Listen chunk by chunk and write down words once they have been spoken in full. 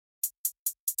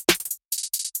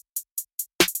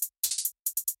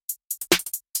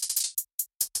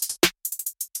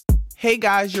Hey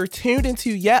guys, you're tuned into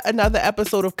yet another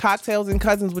episode of Cocktails and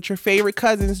Cousins with your favorite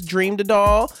cousins, Dream the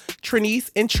Doll,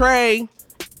 Trinice, and Trey.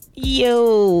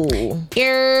 Yo.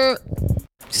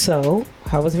 So,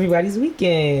 how was everybody's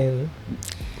weekend?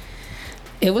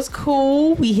 It was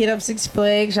cool. We hit up Six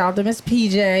Flags. Shout out to Miss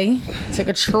PJ. Took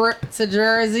a trip to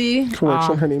Jersey.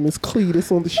 Correction, her name is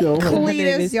Cletus on the show.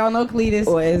 Cletus. Y'all know Cletus.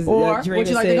 Or as what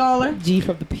you like to call her? G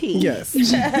from the P. Yes.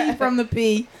 G from the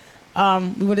P.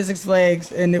 We went to Six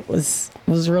Flags and it was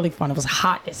really fun. It was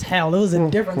hot as hell. It was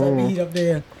a different type of heat up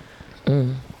there.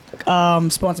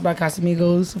 Sponsored by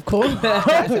Casamigos, of course.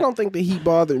 I don't think the heat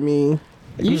bothered me.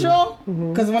 You sure?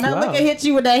 Because when that liquor hit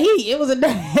you with that heat, it was a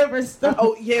different stuff.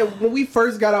 Oh, yeah. When we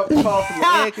first got out the car from the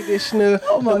air conditioner,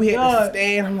 we had to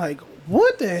stand. I'm like,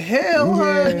 what the hell,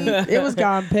 honey? It was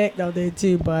compact out there,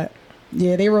 too, but...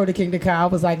 Yeah, they rode the Kingdom Car. I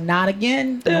was like, not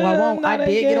again. No, I won't. I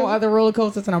did get on other roller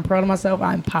coasters, and I'm proud of myself.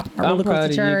 I'm popping my roller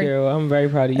coaster cherry. Girl. I'm very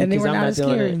proud of you. And they were not as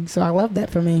scary, so I love that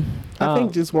for me. I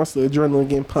think just once the adrenaline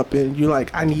get pumping, you're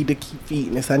like, I need to keep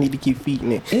feeding this. I need to keep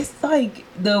feeding it. It's like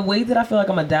the way that I feel like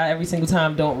I'm gonna die every single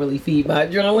time don't really feed my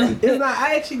adrenaline. It's not.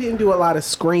 I actually didn't do a lot of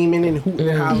screaming and hooting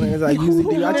and hollering as I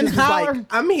usually do. I just was like,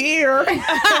 I'm here.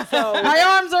 So,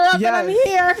 my arms are up and I'm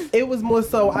here. It was more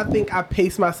so, I think I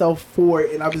paced myself for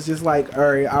it, and I was just like,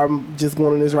 all right, I'm just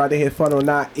going on this ride to have fun or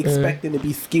not expecting to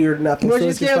be scared or nothing. Was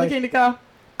you scared of the Kingdom Car?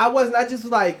 I wasn't. I just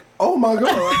was like, oh my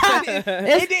God.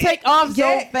 It take off so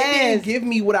fast. It didn't give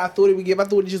me what I thought it would give. I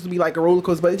thought it just would be like a roller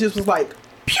coaster, but it just was like,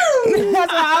 pew!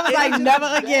 That's why I was like, never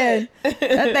again.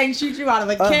 That thing shoots you out of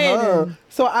a cannon.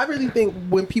 So I really think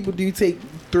when people do take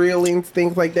thrilling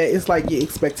things like that, it's like your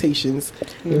expectations.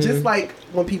 Just like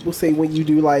when people say when you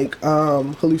do like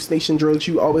hallucination drugs,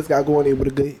 you always got to go in there with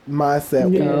a good mindset.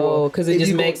 No, because it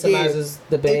just maximizes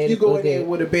the bad. If you go in there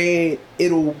with a bad,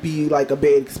 it'll be like a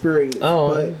bad experience.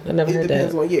 Oh, but I never heard that.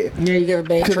 It depends on Yeah, you get a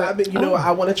bad. Because I've been,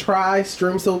 I want to try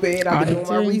Strim so bad. I've been doing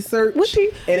my research,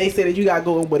 and they say that you got to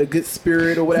go in with a good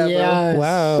spirit or whatever. Yes.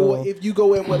 Wow. Or if you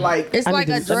go in with like, it's like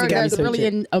a drug that's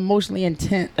really emotionally intense.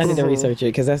 I need to research it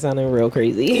because that sounded real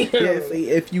crazy. Yeah, see,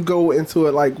 if you go into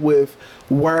it like with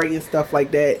worry and stuff like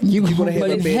that, you're gonna have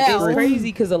a bad It's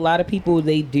crazy because a lot of people,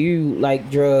 they do like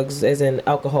drugs, as in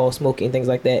alcohol, smoking, things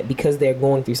like that, because they're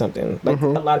going through something. Like a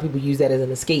lot of people use that as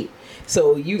an escape.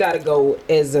 So you got to go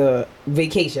as a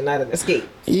vacation, not an escape.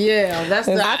 Yeah, that's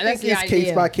the I think it's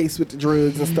case by case with the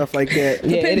drugs and stuff like that.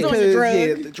 Yeah, depends on the drug.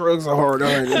 Yeah, the drugs are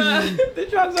harder. The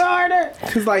drugs are harder.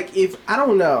 Because like if I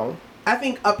don't know. I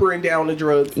think upper and down the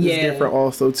drugs is different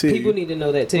also too. People need to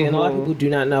know that too, and a lot of people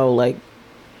do not know like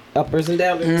uppers and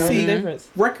downers. See, difference.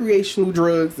 Recreational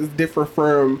drugs is different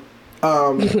from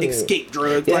escape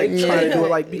drugs, like trying to do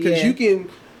it like because you can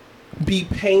be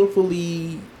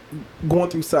painfully going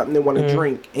through something and want to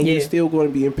drink, and you're still going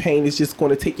to be in pain. It's just going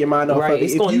to take your mind off of it.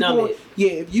 It's going to numb it. Yeah,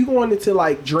 if you going into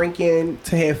like drinking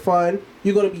to have fun,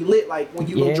 you're going to be lit. Like when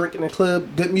you go drink in a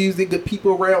club, good music, good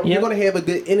people around, you're going to have a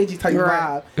good energy type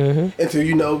vibe until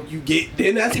you get.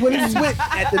 Then that's when it's switch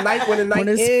at the night when the night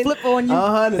ends. Flip on you.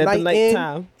 The night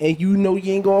end, and you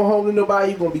ain't going home to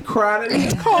nobody. You're going to be crying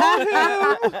and call him.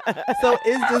 So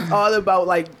it's just all about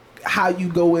like how you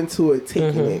go into it,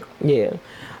 taking it. Yeah.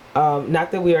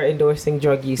 Not that we are endorsing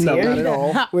drug use here. Not at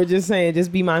all. We're just saying,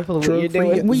 just be mindful of what you're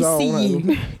doing. We see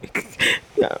you.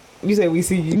 No, you say we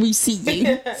see you. We see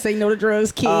you. Say no to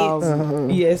drugs, kids.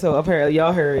 Yeah, so apparently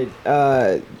y'all heard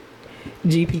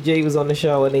GPJ was on the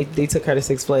show and they took her to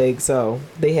Six Flags, so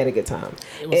they had a good time.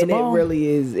 It really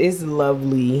is. It's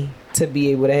lovely to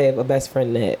be able to have a best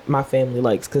friend that my family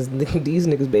likes, because these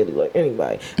niggas barely like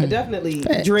anybody. I definitely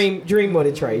Dream more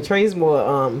than Trey. Trey's more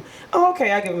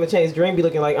okay, I give him a chance. Dream be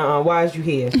looking like why is you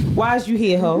here? Why is you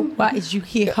here, ho? Why is you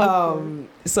here, ho?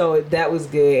 So that was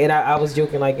good, and I was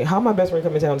joking like, how my best friend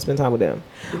come in town to spend time with them?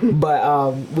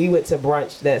 But we went to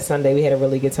brunch that Sunday. We had a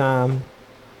really good time.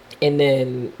 And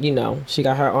then, she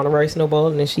got her honorary snowball,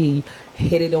 and then she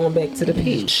hit it on back to the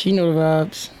P. She knew the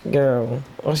vibes. Girl,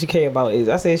 all she care about is,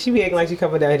 I said, she be acting like she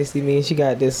coming down here to see me, and she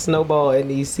got this snowball and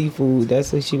these seafood.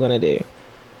 That's what she want to do.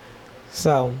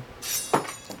 So,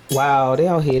 wow, they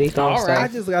out here. They throwing stuff. I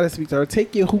just got to speak to her.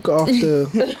 Take your hookah off the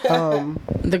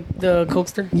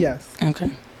coaster? Yes.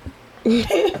 Okay.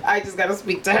 I just got to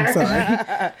speak to her. I'm sorry.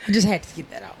 I just had to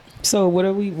get that out. So what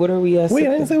are we? Wait, I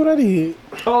didn't say what I did.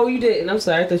 Oh, you didn't. I'm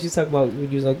sorry. I thought you was talking about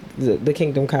the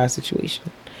Kingdom Car situation.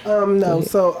 No.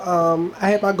 So I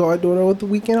had my goddaughter over the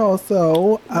weekend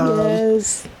also.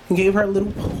 Yes. Gave her a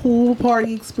little pool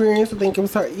party experience. I think it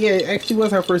was her. Yeah, it actually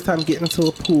was her first time getting into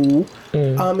a pool.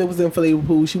 It was an inflatable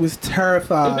pool. She was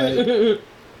terrified.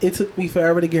 It took me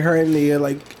forever to get her in there.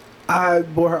 Like I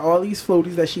bought her all these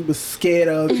floaties that she was scared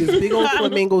of. This big old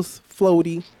flamingos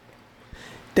floaty.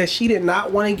 that she did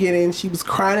not want to get in. She was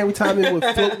crying every time it would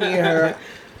float me and her.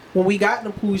 When we got in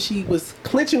the pool, she was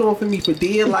clenching on for me for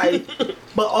dear life,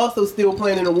 but also still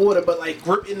playing in the water, but like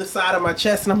gripping the side of my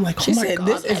chest. And I'm like, oh my God.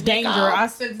 This is danger. I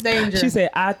sense danger. She said,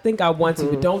 I think I want to,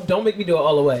 but don't make me do it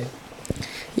all the way.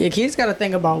 Yeah, kids got to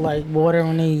think about like water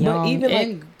when they young even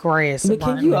and like grass. But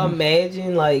can you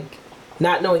imagine like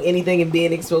not knowing anything and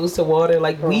being exposed to water?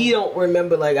 Like we don't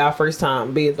remember like our first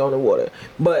time being thrown in water,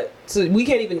 but so we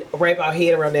can't even wrap our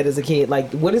head around that as a kid. Like,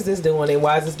 what is this doing and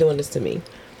why is this doing this to me?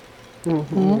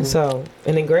 Mm-hmm. So,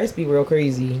 and then grass be real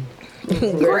crazy.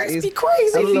 Grass be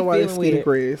crazy. I don't know why it's scared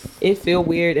grass. It feel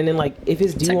weird, and then like if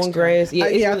it's dew on grass, it's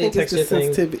really I think a texture it's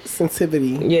the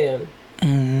sensitivity. Yeah.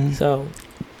 Mm-hmm. So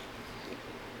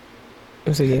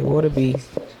yeah, water be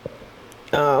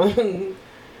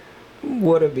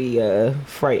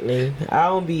frightening. I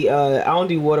don't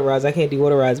do water rides. I can't do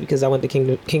water rides because I went to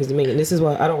King's Dominion. This is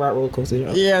why I don't ride roller coasters.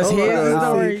 Y'all. Yes, here's the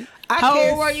story. How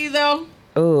old were you though?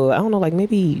 Oh, I don't know, like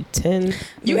maybe 10.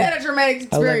 You had a traumatic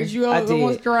experience. 11. You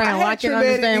almost drowned. I can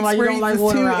understand why you don't like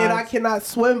water rides. And I cannot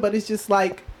swim, but it's just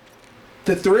like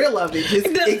the thrill of it just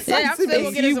excites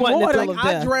me.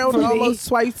 I drowned almost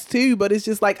twice too, but it's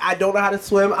just like I don't know how to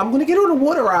swim. I'm gonna get on a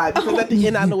water ride because at the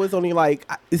end I know it's only like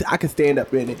I can stand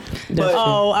up in it. But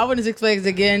I went to Six Flags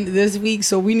again this week,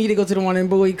 so we need to go to the one in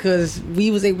Bowie because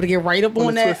we was able to get right up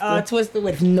on that Twister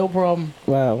with no problem.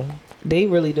 Wow. They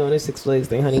really doing this Six Flags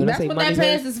thing, honey. When that's what that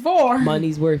pass is for.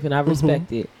 Money's worth, and I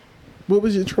respect it. What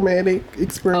was your traumatic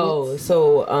experience? Oh,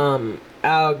 so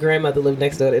our grandmother lived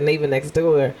next door, and neighbor next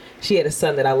door. She had a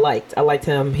son that I liked. I liked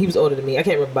him. He was older than me. I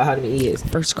can't remember how many he is.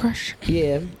 First crush.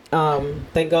 Yeah.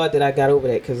 Thank God that I got over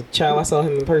that because, child, I saw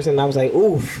him in person, and I was like,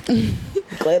 oof.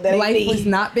 Glad that life has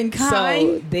not been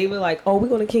kind. So they were like, "Oh, we're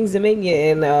going to King's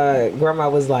Dominion," and grandma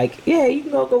was like, "Yeah, you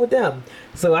can go with them."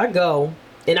 So I go.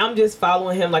 And I'm just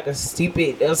following him like a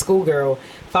stupid schoolgirl.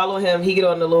 Following him, he get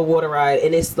on the little water ride,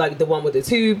 and it's like the one with the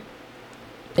tube,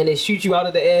 and it shoots you out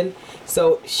at the end.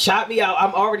 So shot me out.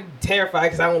 I'm already terrified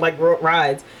because I don't like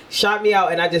rides. Shot me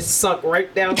out, and I just sunk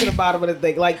right down to the bottom of the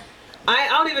thing. Like I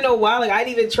don't even know why. Like I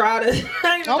didn't even try to.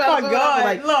 Oh my God!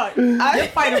 Like, look, your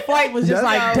fight or flight was just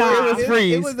like die.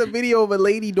 It was a video of a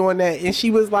lady doing that, and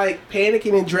she was like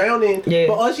panicking and drowning. Yeah.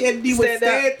 But all she had to do was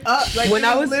stand up. Like, when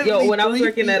I was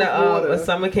working at a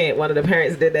summer camp, one of the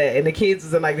parents did that, and the kids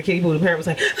was in like the kiddie pool. The parent was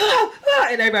like,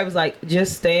 and everybody was like,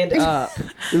 just stand up.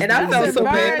 And I felt so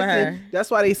bad for her.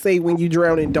 That's why they say when you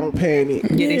drowning, don't panic.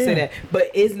 Yeah, they say that. But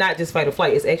it's not just fight or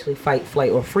flight. It's actually fight,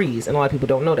 flight, or freeze, and a lot of people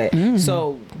don't know that.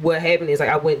 So what happened is like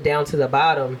I went down to the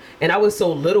bottom, and I was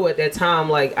so little at that time,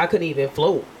 like I couldn't even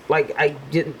float. Like I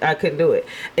couldn't do it.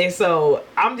 And so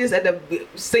I'm just at the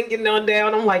sinking on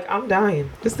down. I'm like, I'm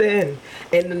dying. Just the end.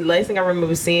 And the last thing I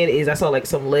remember seeing is I saw like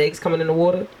some legs coming in the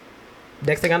water.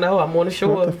 Next thing I know, I'm on the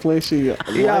shore. The fleshy.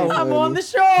 I'm on the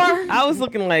shore. I was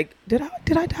looking like, did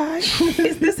I die?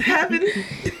 Is this heaven?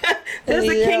 There's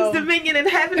a King's Dominion in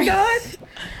heaven, God.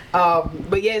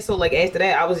 But yeah, so like after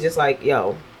that, I was just like,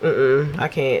 yo, I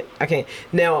can't.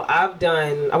 Now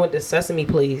I went to Sesame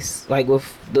Place like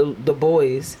with the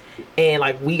boys, and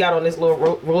like we got on this little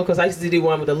roller coaster. I used to do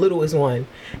one with the littlest one,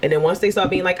 and then once they start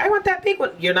being like, I want that big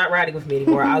one, you're not riding with me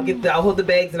anymore. I'll hold the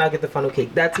bags and I'll get the funnel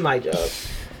cake. That's my job.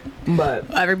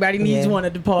 But everybody needs one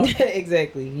at the park.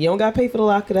 Exactly. You don't gotta pay for the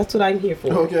locker. That's what I'm here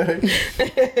for.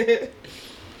 Okay.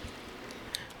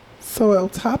 So our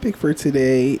topic for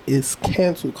today is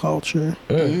cancel culture.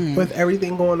 With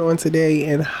everything going on today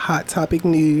in hot topic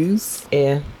news.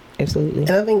 Yeah, absolutely.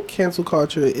 And I think cancel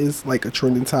culture is like a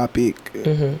trending topic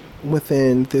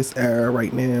within this era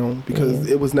right now because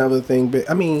it was never a thing. But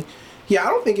I mean, yeah, I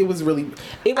don't think it was really.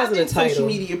 It wasn't a title. Social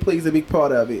media plays a big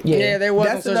part of it. Yeah, there was.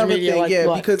 That's another thing.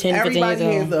 Like, because 10, everybody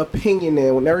has an opinion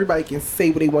now, and everybody can say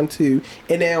what they want to.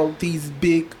 And now these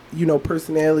big,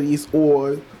 personalities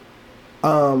or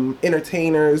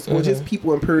entertainers or just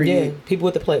people in period. Yeah, people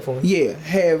with the platform. Yeah,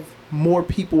 have more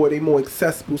people or they more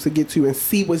accessible to get to and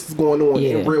see what's going on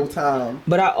in real time.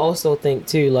 But I also think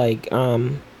too, like,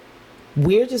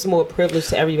 we're just more privileged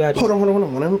to everybody. Hold on.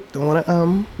 Don't want to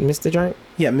Mr. Drink?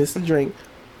 Yeah, Mr. Drink.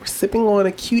 We're sipping on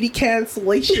a cutie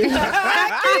cancellation. Cutie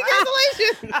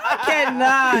cancellation. I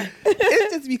cannot.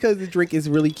 It's just because the drink is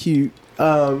really cute.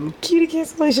 Cutie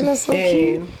cancellation. That's so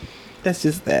cute. That's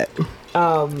just that.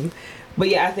 But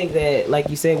yeah, I think that, like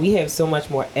you said, we have so much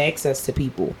more access to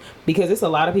people because there's a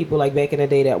lot of people like back in the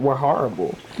day that were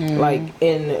horrible. Like,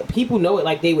 and people know it.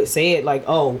 Like they would say it like,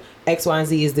 oh, X, Y, and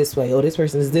Z is this way. Oh, this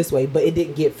person is this way. But it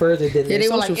didn't get further than their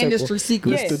social circle. Industry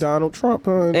secrets. Mr. Donald Trump.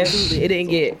 Absolutely, it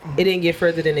didn't get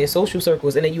further than their social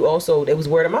circles. And then you also, it was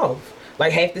word of mouth.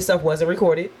 Like half the stuff wasn't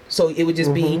recorded, so it would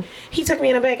just be he took me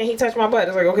in the back and he touched my butt.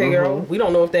 It's like, okay, girl, we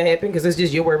don't know if that happened because it's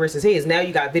just your word versus his. Now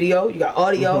you got video, you got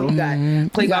audio, you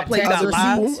got play by play, you got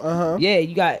live. Yeah,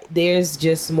 you got. There's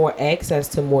just more access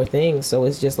to more things, so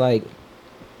it's just like,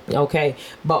 okay.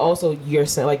 But also, you're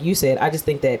like you said, I just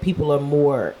think that people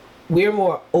are we're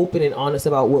more open and honest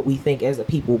about what we think as a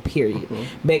people, period.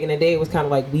 Back in the day, it was kind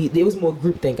of like it was more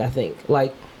groupthink, I think.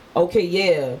 Like, okay,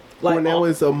 yeah. Like, when there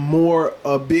was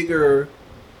a bigger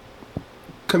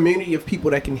community of people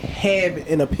that can have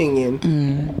an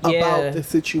opinion about the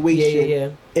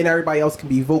situation, and everybody else can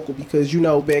be vocal, because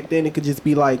back then it could just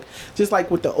be like, just like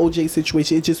with the OJ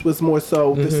situation, it just was more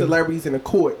so the celebrities in the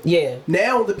court.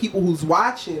 Now the people who's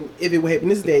watching, if it would happen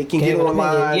this day, can get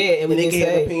online, and they can have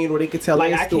an opinion, or they can tell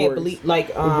their stories. I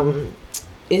can't believe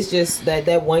it's just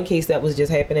that one case that was just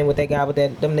happening with that guy with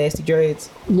them nasty dreads.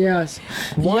 Yes.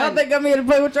 Y'all think I'm here to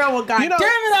play with y'all? Well, God damn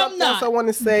it, I'm not. Else I want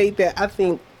to say that I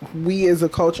think we as a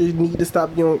culture need to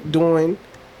stop doing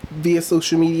via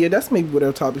social media. That's maybe what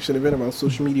our topic should have been about,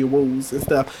 social media woes and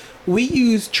stuff. We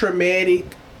use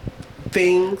traumatic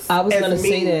things. I was gonna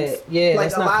say that. Yeah, like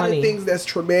that's a not lot funny. of things that's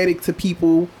traumatic to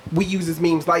people, we use as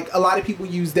memes. Like a lot of people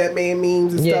use that man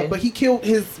memes and stuff, but he killed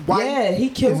his wife. Yeah, he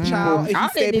killed his child. And I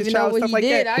didn't even know what he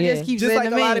did. I just keep just saying like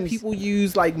the a lot of memes. people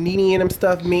use like Nene and them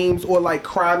stuff memes, or like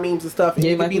crime memes and stuff. And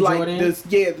it could be like this.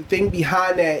 Yeah, the thing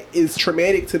behind that is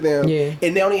traumatic to them. Yeah,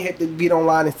 and they only have to get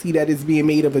online and see that it's being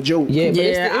made of a joke.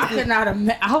 Yeah, I could not.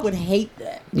 I would hate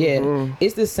that. Yeah,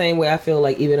 it's the same way I feel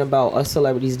like even about a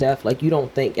celebrity's death. Like you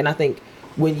don't think, and I think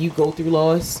when you go through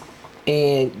loss,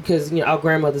 and because our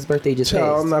grandmother's birthday just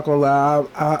passed. I'm not gonna lie,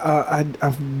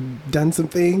 I've done some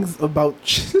things about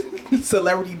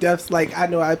celebrity deaths. Like I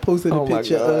know I posted a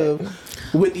picture of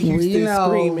Whitney Houston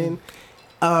screaming,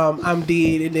 "I'm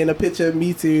dead," and then a picture of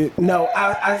me too. No,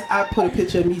 I put a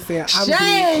picture of me saying I'm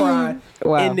dead, crying.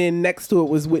 Wow. And then next to it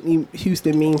was Whitney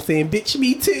Houston meme saying, "Bitch,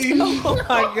 me too." Oh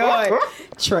my god,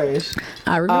 trash.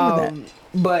 I remember that.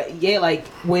 But yeah, like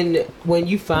when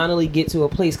you finally get to a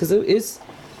place, because it's,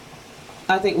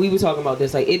 I think we were talking about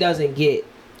this, like it doesn't get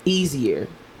easier,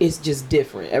 it's just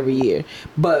different every year.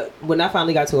 But when I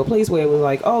finally got to a place where it was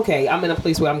like, oh, okay, I'm in a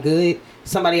place where I'm good,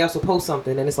 somebody else will post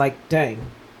something and it's like, dang,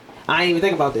 I didn't even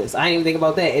think about this, I didn't even think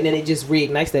about that, and then it just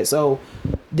reignites that. So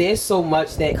there's so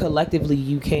much that collectively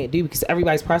you can't do because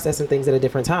everybody's processing things at a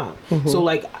different time. So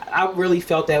like I really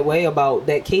felt that way about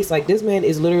that case. Like this man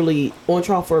is literally on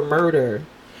trial for murder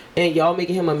and y'all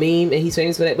making him a meme and he's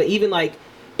famous for that. But even like,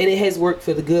 and it has worked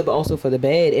for the good but also for the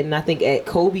bad. And I think at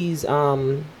Kobe's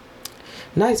not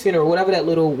his funeral, whatever that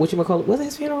little, whatchamacallit, was it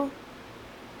his funeral?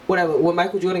 Whatever, when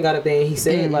Michael Jordan got up there and he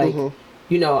said like,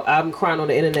 I'm crying on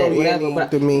the internet, whatever.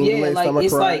 But like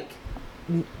it's like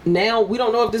now we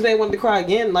don't know if this man wanted to cry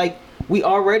again. Like we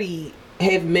already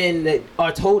have men that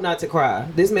are told not to cry.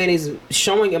 This man is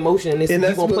showing emotion, and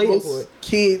that's what most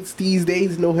kids these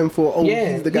days know him for. Oh,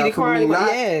 he's the guy from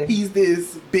me. He's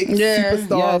this big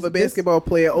superstar of a basketball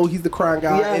player. Oh, he's the crying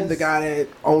guy and the guy that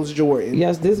owns Jordan.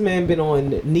 Yes, this man been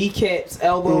on kneecaps,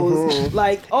 elbows,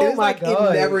 like my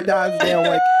god, it never dies down.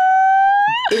 Like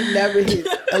it never hits.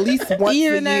 At least once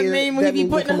even a year. That meme when he be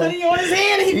putting the hoodie on his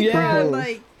head, he be crying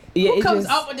like. Yeah, who comes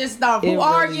up with this stuff? Who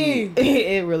are you?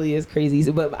 It really is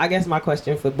crazy. But I guess my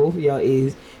question for both of y'all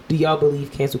is, do y'all believe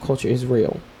cancel culture is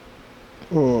real?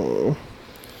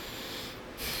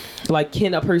 Like,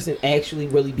 can a person actually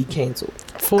really be canceled?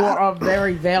 For a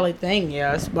very valid thing,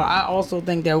 yes. But I also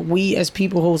think that we as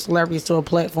people hold celebrities to a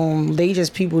platform, they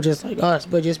just people just like us.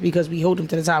 But just because we hold them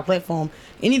to the top platform,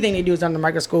 anything they do is under the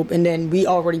microscope. And then we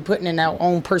already putting in our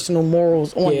own personal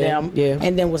morals on them. Yeah.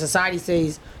 And then what society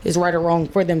says is right or wrong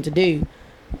for them to do.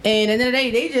 And at the end of the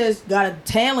day, they just got a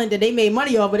talent that they made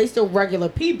money off, but they still regular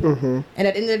people. And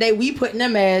at the end of the day, we putting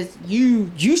them as,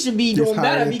 you should be doing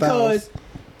better because...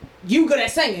 you good at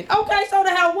singing. Okay, so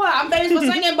the hell what? I'm famous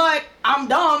for singing, but I'm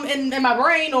dumb in my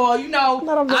brain, or I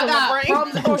got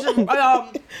problems.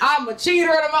 I'm a cheater.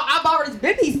 I've already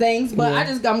been these things, but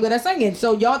I'm good at singing.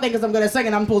 So y'all think I'm good at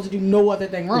singing, I'm supposed to do no other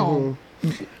thing wrong.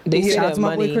 They say that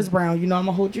my boy Chris Brown. You know I'm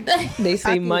gonna hold you down. They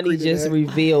say money just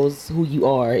reveals who you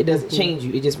are. It doesn't change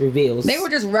you. It just reveals. They were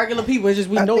just regular people. It's just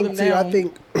we know them now. I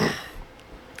think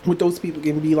what those people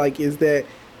can be like is that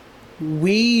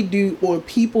we do, or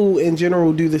people in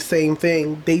general do the same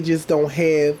thing. They just don't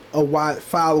have a wide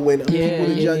following of people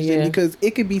to judge them, because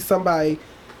it could be somebody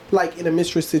like in a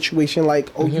mistress situation,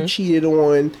 like, oh, you cheated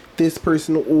on this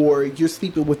person, or you're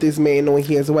sleeping with this man knowing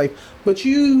he has a wife, but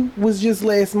you was just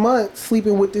last month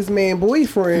sleeping with this man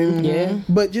boyfriend.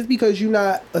 But just because you're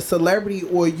not a celebrity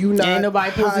or you not, ain't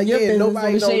nobody posting your business nobody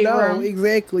on the don't shade know room.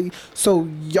 exactly. So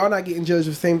y'all not getting judged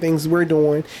for the same things we're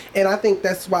doing, and I think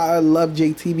that's why I love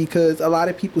JT, because a lot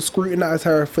of people scrutinize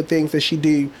her for things that she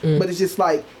do, but it's just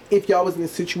like, if y'all was in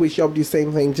this situation, y'all would do the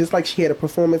same thing. Just like she had a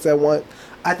performance at one,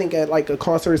 I think at like a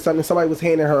concert or something, somebody was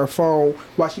handing her a phone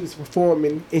while she was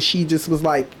performing, and she just was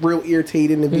like real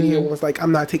irritated in the video and was like,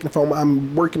 I'm not taking the phone,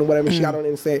 I'm working or whatever. She got on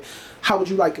and said, how would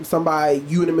you like if somebody,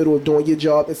 you in the middle of doing your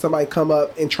job, and somebody come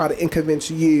up and try to inconvene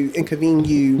you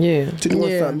to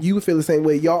doing something? You would feel the same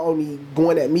way. Y'all only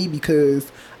going at me because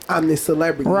I'm this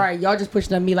celebrity. Right, y'all just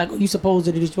pushing at me like, oh, you supposed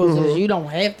to do, you don't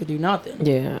have to do nothing.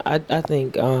 Yeah, I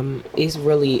think it's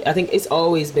really, I think it's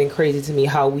always been crazy to me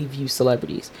how we view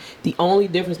celebrities. The only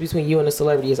difference between you and a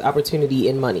celebrity is opportunity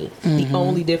and money. The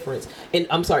only difference, and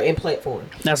I'm sorry, and platform.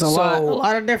 That's a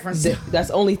lot of difference. That's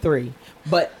only 3.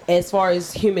 But as far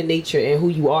as human nature and who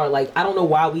you are, like, I don't know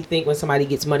why we think when somebody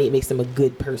gets money, it makes them a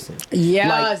good person. Yes,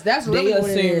 like, that's really what it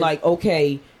is. They assume, like,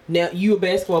 okay, now you a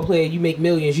basketball player, you make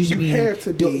millions, you should be. Have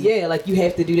to be. Yeah, like, you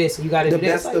have to do this, and you got to do the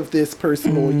this. best of this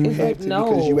person, or you have to,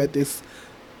 because you at this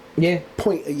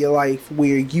point of your life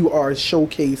where you are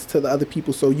showcased to the other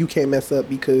people, so you can't mess up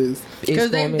because they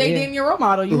deem your role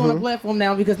model. You on a platform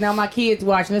now because now my kids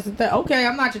watching this and that. Okay,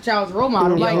 I'm not your child's role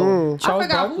model. Like, I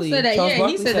forgot who said that.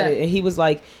 He said that, and he was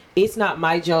like, it's not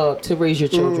my job to raise your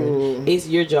children. It's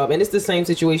your job. And it's the same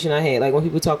situation I had. Like, when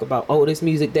people talk about, oh, this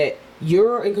music, that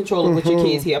you're in control of what your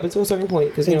kids hear up until a certain point,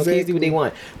 because, you know, kids do what they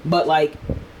want. But, like,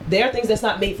 there are things that's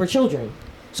not made for children.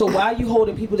 So why are you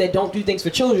holding people that don't do things for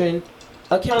children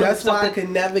accountable? That's why I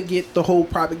can never get the whole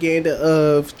propaganda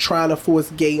of trying to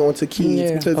force gay onto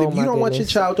kids. Because if you don't want your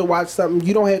child to watch something,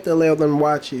 you don't have to allow them to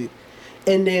watch it.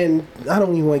 And then, I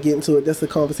don't even want to get into it. That's a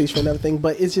conversation for another thing.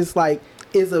 But it's just like,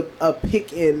 is a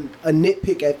pick and a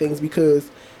nitpick at things, because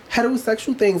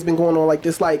heterosexual things been going on like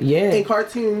this. Like, in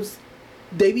cartoons,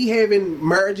 they be having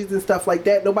marriages and stuff like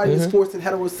that. Nobody is forcing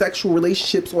heterosexual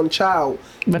relationships on a child.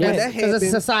 But that's because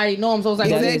it's society norms. So it's like,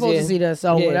 they're supposed to see that,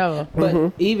 so whatever.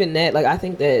 But even that, like, I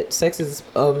think that sex is,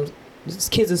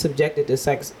 kids are subjected to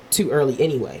sex too early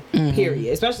anyway,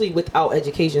 period. Especially without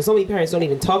education. So many parents don't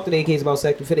even talk to their kids about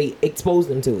sex before they expose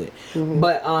them to it.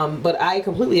 But I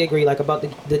completely agree, like, about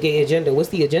the gay agenda. What's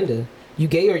the agenda? You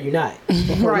gay or you not?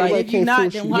 Right. Like, if you're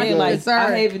not, then why like,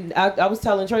 I was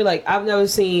telling Trey, like, I've never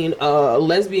seen a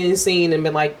lesbian scene and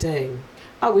been like, dang,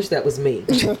 I wish that was me.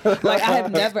 Like, I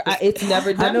have never, it's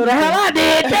never done. I know the hell I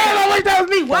did. Damn, I wish that was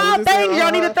me. Wild things,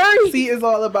 y'all need a 30. See, it's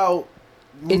all about,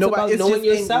 it's about knowing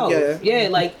yourself.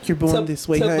 Like, you're born this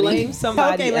way, to blame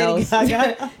somebody else.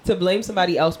 To blame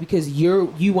somebody else because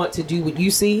you want to do what you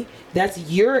see. That's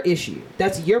your issue.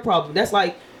 That's your problem. That's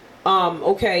like,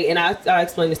 okay, and I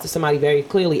explained this to somebody very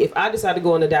clearly. If I decide to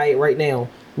go on a diet right now,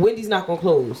 Wendy's not gonna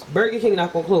close. Burger King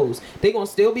not gonna close. They gonna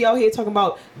still be out here talking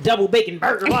about double bacon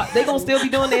burger. They gonna still be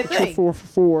doing their thing. 4 for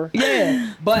 4.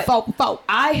 Yeah, but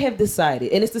I have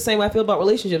decided, and it's the same way I feel about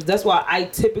relationships. That's why I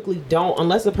typically don't,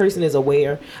 unless the person is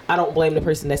aware, I don't blame the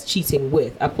person that's cheating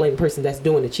with. I blame the person that's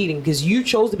doing the cheating, because you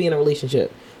chose to be in a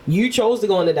relationship. You chose to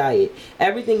go on a diet.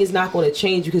 Everything is not going to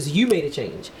change because you made a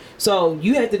change. So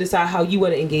you have to decide how you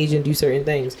want to engage and do certain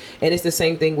things. And it's the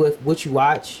same thing with what you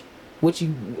watch.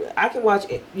 I can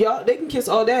watch y'all. They can kiss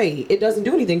all day. It doesn't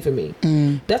do anything for me.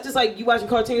 That's just like you watching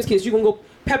cartoons kiss. You gonna go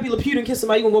Pepe Le Pew and kiss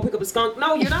somebody. You gonna go pick up a skunk?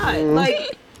 No, you're not.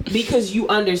 Like, because you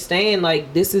understand,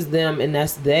 like, this is them and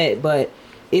that's that. But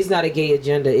it's not a gay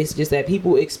agenda. It's just that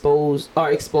people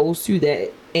are exposed to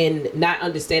that and not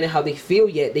understanding how they feel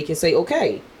yet. They can say,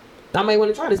 okay, I might want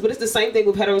to try this. But it's the same thing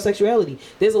with heterosexuality.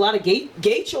 There's a lot of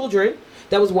gay children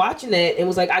that was watching that and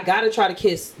was like, I gotta try to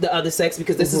kiss the other sex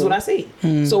because this is what I see.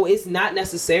 So it's not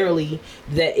necessarily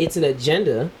that it's an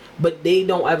agenda, but they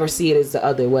don't ever see it as the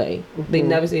other way. They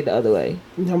never see it the other way.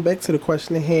 Now back to the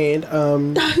question at hand.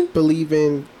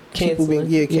 Believing people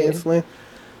being canceling.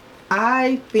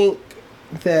 I think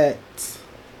that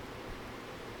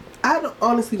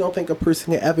honestly don't think a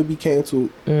person can ever be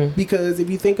canceled, because if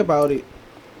you think about it,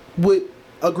 what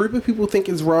a group of people think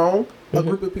is wrong, a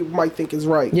group of people might think is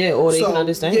right. Yeah, or they can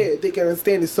understand. Yeah, they can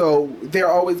understand it. So they're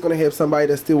always going to have somebody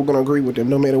that's still going to agree with them,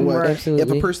 no matter what. Absolutely.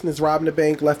 If a person is robbing the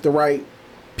bank left or right,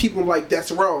 people are like,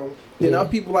 that's wrong. Then other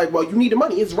people are like, well, you need the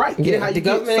money. It's right. Get it how you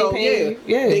get. So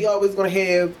they always going to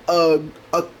have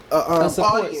a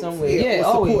support audience somewhere.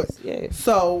 Always. Yeah.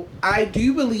 So I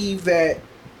do believe that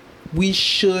we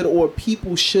should, or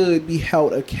people should, be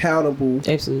held accountable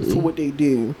Absolutely. for what they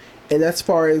do. And as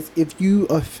far as if you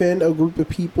offend a group of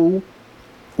people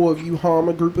or if you harm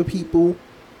a group of people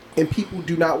and people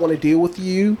do not want to deal with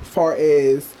you, far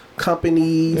as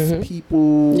companies,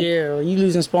 people. Yeah, you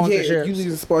losing sponsorships. Yeah, you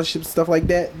losing sponsorships, stuff like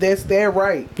that. That's their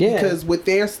right. Yeah. Because with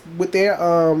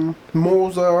their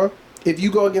morals are, if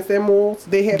you go against their morals,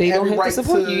 they have every right to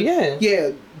support you.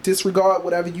 Yeah. Disregard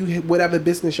whatever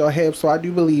business y'all have. So I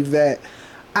do believe that.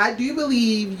 I do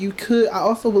believe you could. I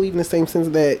also believe in the same sense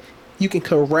that you can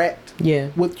correct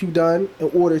what you've done in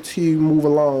order to move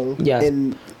along. Yeah.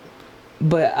 And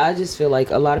but I just feel like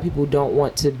a lot of people don't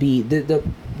want to be the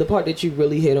part that you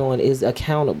really hit on is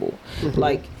accountable.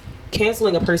 Like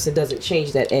canceling a person doesn't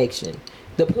change that action.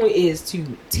 The point is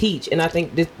to teach, and I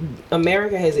think that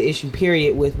America has an issue,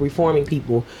 period, with reforming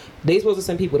people. They're supposed to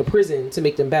send people to prison to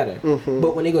make them better,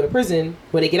 but when they go to prison,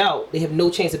 when they get out, they have no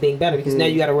chance of being better because now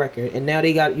you got a record, and now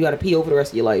you got to PO for the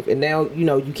rest of your life, and now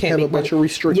you can't have make a bunch of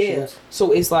restrictions. Yeah,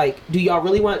 so it's like, do y'all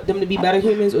really want them to be better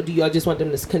humans, or do y'all just want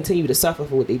them to continue to suffer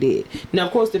for what they did? Now,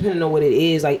 of course, depending on what it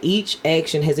is, like each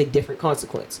action has a different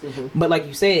consequence. But like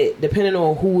you said, depending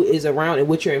on who is around and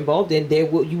what you're involved in,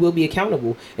 you will be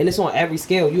accountable, and it's on every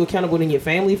scale. You're accountable in your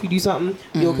family if you do something.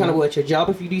 You're accountable at your job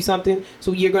if you do something.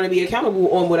 So you're going to be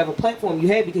accountable on whatever platform you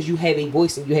have because you have a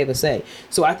voice and you have a say.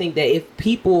 So I think that if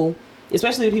people,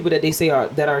 especially the people that they say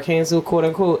are canceled, quote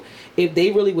unquote, if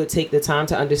they really would take the time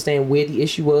to understand where the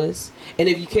issue was, and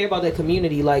if you care about that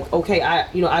community, like, okay,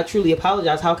 I truly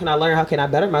apologize. How can I learn? How can I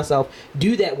better myself?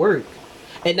 Do that work.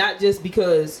 And not just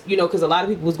because, because a lot of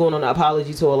people was going on an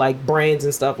apology tour, like brands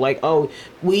and stuff, like, oh,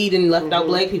 we didn't left out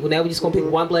black people. Now we're just going to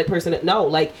pick one black person. No,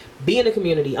 like, be in the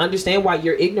community. Understand why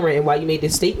you're ignorant and why you made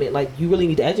this statement. Like, you really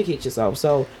need to educate yourself.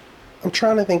 So I'm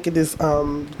trying to think of this,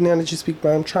 now that you speak, but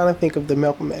I'm trying to think of the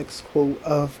Malcolm X quote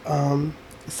of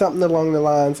something along the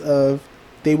lines of,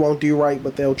 they won't do right,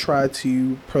 but they'll try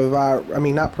to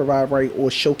not provide right or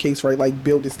showcase right, like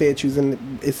build the statues,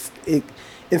 and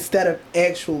instead of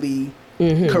actually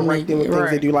correcting the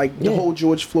things they do, like the whole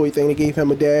George Floyd thing. They gave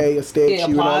him a day, a statue,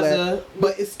 and all that.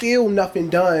 But it's still nothing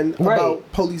done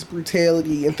about police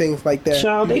brutality and things like that.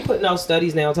 Child, they putting out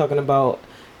studies now talking about,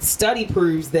 study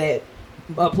proves that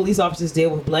police officers deal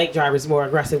with black drivers more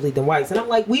aggressively than whites. And I'm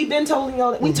like, we've been telling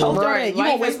y'all that. We told y'all that. You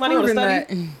won't waste money on a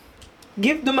study? That.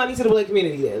 Give the money to the black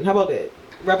community then. How about that?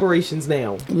 Reparations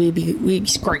now. We'd be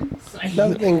scraped.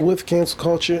 Another thing with cancel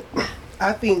culture,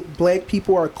 I think black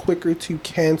people are quicker to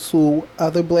cancel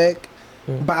other black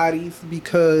bodies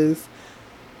because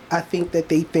I think that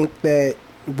they think that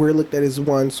we're looked at as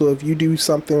one. So if you do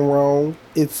something wrong,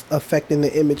 it's affecting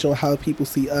the image on how people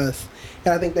see us.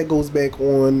 And I think that goes back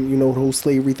on, the whole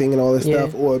slavery thing and all that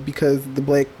stuff, or because the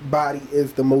black body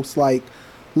is the most like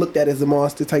looked at as a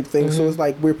monster type thing. So it's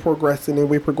like we're progressing.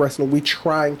 We're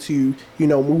trying to,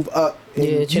 move up,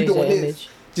 and you doing this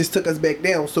just took us back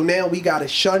down. So now we gotta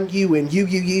shun you and you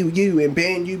and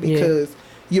ban you because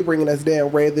you're bringing us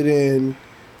down, rather than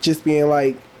just being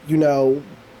like, you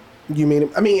mean,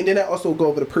 and then I also go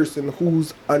over the person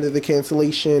who's under the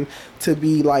cancellation to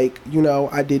be like,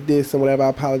 I did this and whatever, I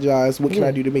apologize. What can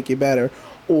I do to make it better?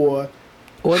 Or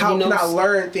how can I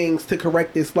learn things to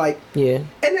correct this? Like, and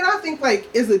then I think like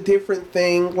it's a different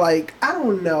thing. Like, I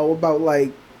don't know about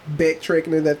like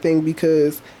backtracking to that thing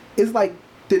because it's like,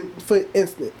 for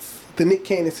instance, the Nick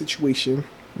Cannon situation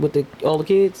with all the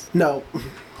kids. No,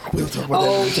 we'll talk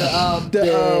about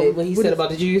that. What he said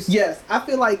about the Jews. Yes, I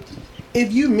feel like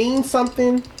if you mean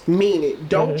something, mean it.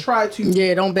 Don't try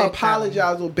to don't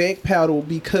apologize or backpedal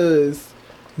because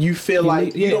you feel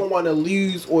like you don't want to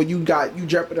lose or you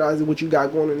jeopardizing what you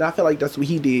got going on. And I feel like that's what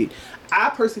he did. I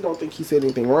personally don't think he said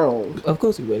anything wrong. Of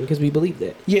course he wouldn't, because we believe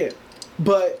that. Yeah,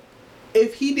 but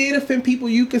if he did offend people,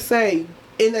 you could say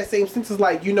in that same sense, it's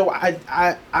like, if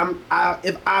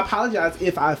I apologize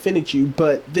if I offended you,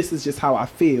 but this is just how I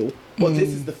feel. Well, this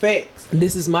is the facts.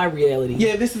 This is my reality.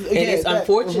 Yeah, this is, and it's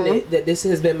unfortunate that this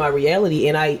has been my reality,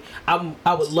 and I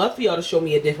would love for y'all to show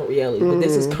me a different reality, but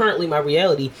this is currently my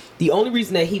reality. The only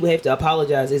reason that he would have to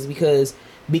apologize is because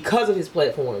of his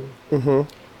platform.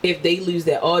 If they lose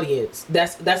that audience,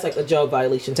 that's like a job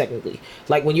violation technically.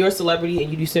 Like when you're a celebrity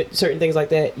and you do certain things like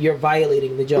that, you're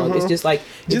violating the job. It's just like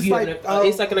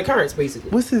it's like an occurrence basically.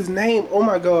 What's his name? Oh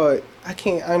my god,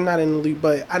 I'm not in the loop,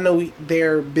 but I know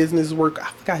their business work.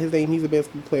 I forgot his name. He's a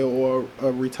basketball player or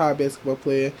a retired basketball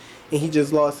player, and he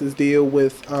just lost his deal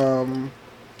with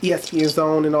ESPN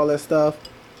Zone and all that stuff.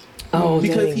 Oh,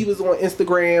 because he was on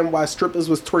Instagram while strippers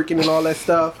was twerking and all that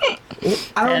stuff.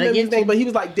 I don't remember his name, but he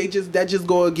was like, that just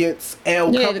go against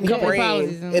company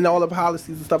brand and all the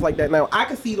policies and stuff like that. Now I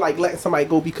can see like letting somebody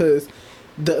go because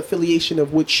the affiliation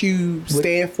of what you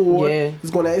stand for is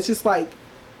going to. It's just like,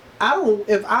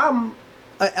 if I'm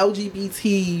a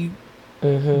LGBT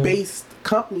based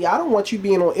company, I don't want you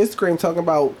being on Instagram talking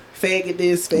about faggot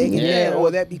this, faggot that,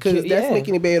 or that, because that's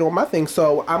making it bad on my thing.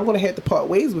 So I'm gonna have to part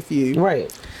ways with you.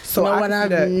 Right. So you know what?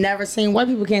 I've never seen white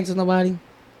people cancel nobody.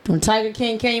 When Tiger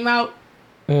King came out,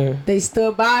 they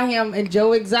stood by him, and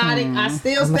Joe Exotic. I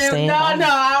still stand. No,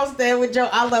 I'll stand with Joe.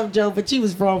 I love Joe, but she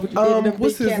was wrong.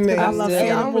 What's his name? I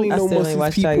don't really know most of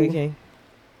these people. Tiger King.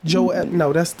 Joe,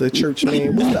 no, that's the church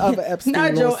man. What's the other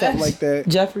Epstein or something like that?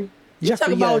 Jeffrey. You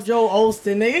talking about Joe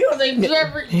Osteen? Nigga, he was like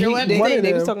Jeffrey.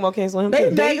 They was talking about canceling him.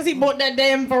 They because he bought that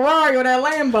damn Ferrari or that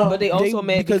Lambo. But they also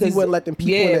mad because he wouldn't let them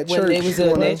people in that church. It was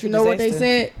a natural you know what they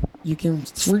said? You can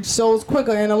reach souls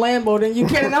quicker in a Lambo than you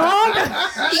can in a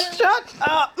Honda. Shut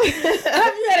up.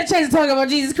 Have you had a chance to talk about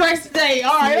Jesus Christ today?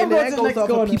 All right, I'm going to the next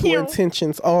corner. People's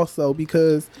intentions also,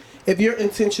 because if your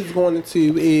intentions going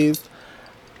into is,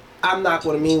 I'm not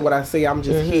going to mean what I say. I'm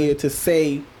just here to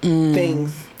say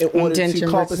things in order to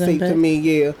compensate to me.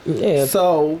 Yeah.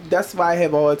 So that's why I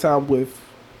have all the time with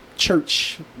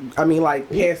church. I mean, like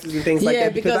pastors and things like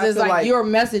that. Because it's like your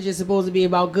message is supposed to be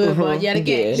about good, but yet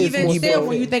again, even still,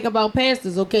 when you think about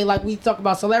pastors, okay, like we talk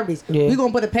about celebrities, we're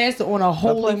gonna put a pastor on a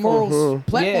holy morals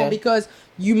platform because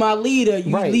you my leader,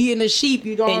 you leading the sheep,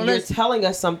 you don't. And you're telling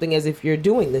us something as if you're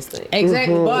doing this thing.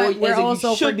 Exactly, but we're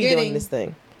also forgetting be doing this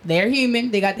thing. They're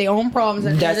human. They got their own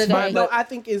problems. That's fine. No, I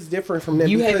think it's different from them.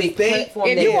 You have a platform.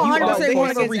 If you 100%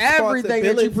 going against everything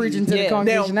that you preaching to the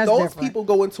congregation, now, that's those people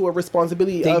go into a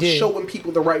responsibility of showing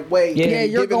people the right way. Yeah,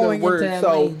 you're going into that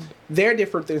so they're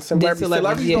different than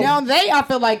celebrities. Now I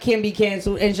feel like can be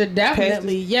canceled and should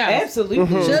definitely, absolutely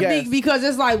should be, because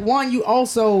it's like, one, you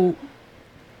also.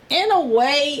 In a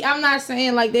way, I'm not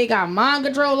saying like they got mind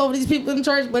control over these people in the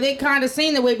church, but it kind of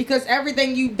seemed that way because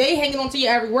everything they hanging on to your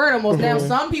every word almost. Now,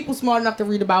 some people smart enough to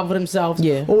read the Bible for themselves,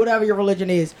 or whatever your religion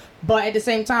is. But at the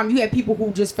same time, you have people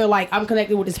who just feel like I'm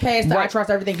connected with this pastor. I trust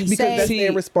everything he says. That's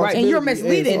their responsibility. And you're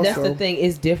misleading. And that's the thing.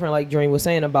 It's different, like Dream was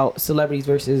saying about celebrities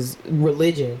versus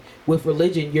religion. With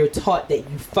religion, you're taught that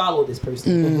you follow this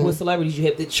person. With celebrities, you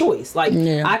have the choice. Like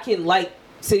I can like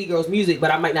City Girls music,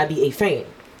 but I might not be a fan.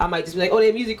 I might just be like, oh,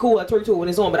 their music cool. I twerk to it when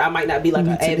it's on, but I might not be like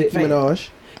an avid fan. Minaj.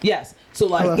 Yes. So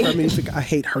like, I love her music. I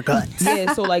hate her guts.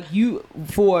 Yeah. So like you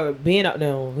for being out.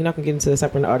 No, we're not gonna get into the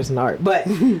separate artist and art. But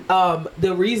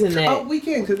the reason that we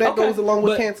can, because that goes along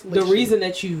with cancellation. The reason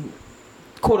that you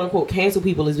quote unquote cancel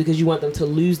people is because you want them to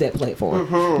lose that platform.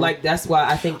 Like that's why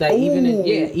I think that even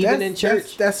in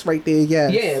church, that's right there.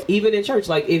 Yeah, even in church,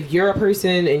 like if you're a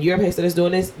person and you're a pastor that's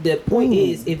doing this, the point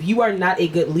is if you are not a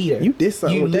good leader, you did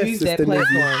something. You lose that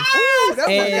platform.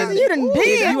 And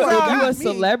if you're a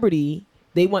celebrity,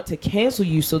 they want to cancel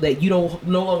you so that you don't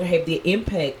no longer have the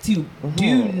impact to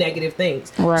do negative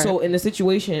things. Right. So in the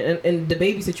situation, in the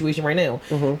baby situation right now,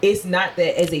 it's not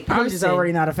that as a person. I'm just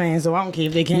already not a fan, so I don't care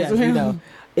if they cancel him. You know,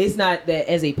 it's not that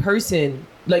as a person,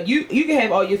 like you can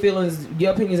have all your feelings,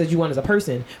 your opinions that you want as a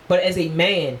person, but as a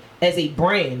man, as a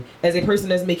brand, as a person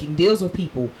that's making deals with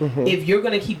people, if you're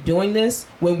gonna keep doing this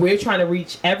when we're trying to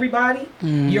reach everybody,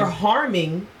 you're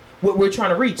harming what we're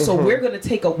trying to reach. So we're gonna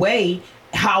take away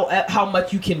how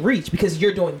much you can reach because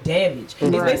you're doing damage.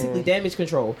 It's basically damage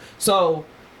control. So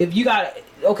if you got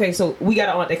so we got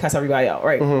an aunt that cuss everybody out,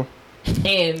 right?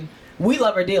 And we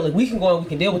love her dearly. We can go and we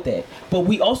can deal with that. But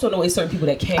we also know it's certain people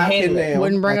that can't handle it.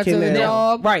 Wouldn't bring her to the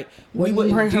job. Right. We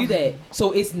wouldn't do that.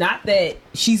 So it's not that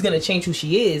she's going to change who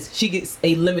she is. She gets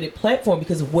a limited platform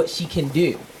because of what she can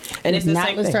do. And it's the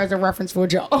same thing. Not as a reference for a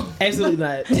job. Absolutely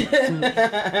not.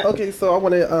 Okay, so I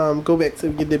want to go back to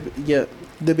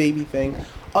the baby thing.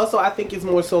 Also, I think it's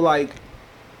more so like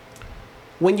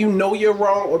when you know you're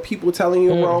wrong or people telling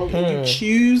you wrong and you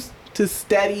choose to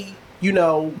steady, to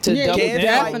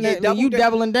double down. You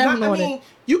doubling down on it.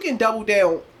 You can double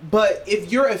down, but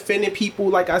if you're offending people,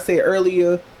 like I said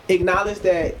earlier, acknowledge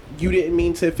that you didn't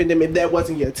mean to offend them if that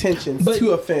wasn't your intention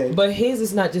to offend. But his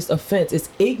is not just offense; it's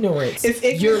ignorance. It's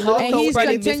ignorance, and he's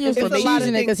continuously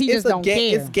choosing it because he just don't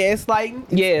care. It's gaslighting.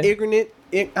 It's ignorant.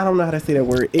 I don't know how to say that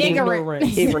word.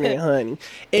 Ignorant, honey.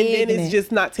 And then it's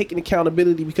just not taking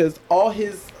accountability because all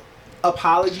his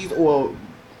apologies or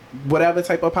whatever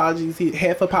type of apologies,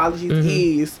 half apologies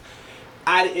is,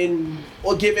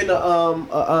 or giving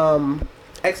a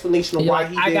explanation of why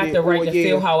he did it. I got the right to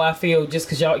feel how I feel just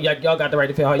because y'all got the right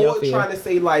to feel how y'all feel. Or trying to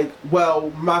say like, well,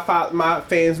 my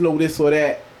fans know this or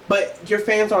that. But your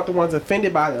fans aren't the ones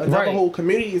offended by it. Another whole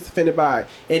community is offended by it.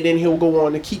 And then he'll go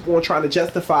on to keep on trying to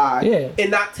justify and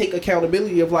not take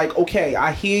accountability of like, okay,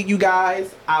 I hear you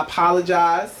guys. I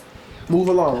apologize. Move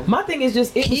along. My thing is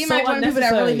just, it was so people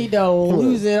that really need to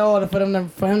lose it all for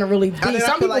him to really.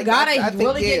 Some people like, gotta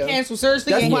really get canceled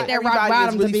seriously and hit that rock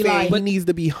bottom to be like. He needs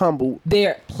to be humbled.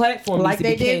 Their platform like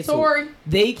they did Tory.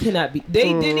 They cannot be. They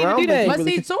didn't even do that. But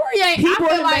see, Tory ain't. I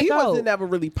feel like he wasn't ever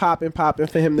really popping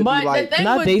for him to be like.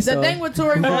 The thing with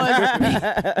Tory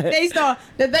was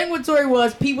the thing with Tory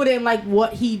was people didn't like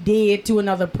what he did to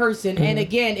another person, and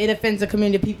again, it offends a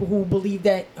community of people who believe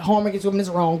that harm against women is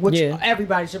wrong, which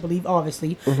everybody should believe,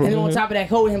 obviously. And then on top of that,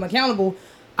 holding him accountable.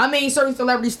 I mean, certain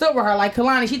celebrities stood with her, like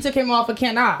Kalani. She took him off of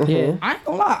Can't I. Yeah. I ain't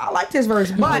gonna lie, I like this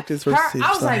verse, but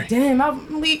I was like, damn,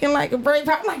 I'm leaking like a brave.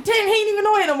 I'm like, damn, he ain't even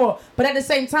know it no more. But at the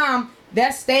same time,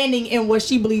 that's standing in what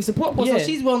she believes support for. So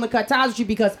she's willing to cut ties with you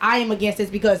because I am against this,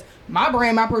 because my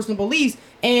brand, my personal beliefs,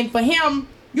 and for him.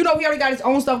 You know, he already got his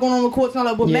own stuff going on with courts and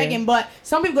all that with Megan, but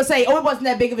some people say, oh, it wasn't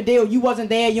that big of a deal. You wasn't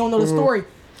there. You don't know the story.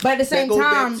 But at the same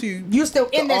time, you're still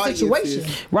in that situation.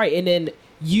 Right, and then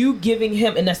you giving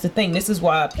him, and that's the thing, this is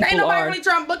why people ain't nobody really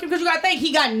trying to book him, because you got to think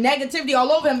he got negativity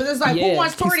all over him, but it's like, who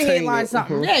wants Tory to headline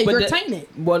something? Yeah, you're tainted.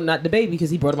 Well, not the baby, because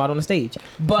he brought him out on the stage.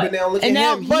 But now look at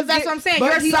him. But that's what I'm saying,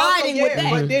 you're siding with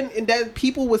that. But then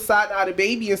people would side out a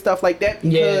baby and stuff like that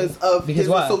because of his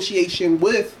association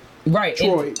with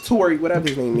Tory, whatever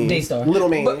his name is. Daystar. Little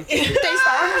man.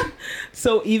 Daystar.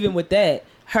 So even with that,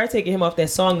 her taking him off that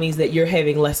song means that you're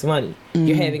having less money.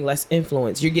 You're having less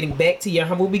influence. You're getting back to your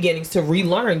humble beginnings to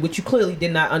relearn what you clearly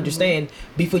did not understand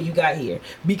before you got here.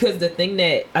 Because the thing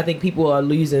that I think people are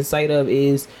losing sight of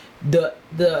is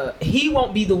he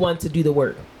won't be the one to do the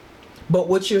work. But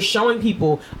what you're showing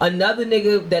people, another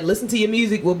nigga that listen to your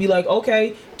music will be like,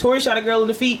 okay, Tory shot a girl in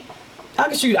the feet. I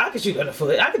can shoot on the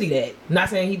foot. I could do that. Not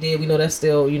saying he did. We know that's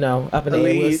still, up in the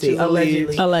air. We'll see.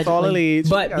 Allegedly.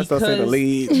 But because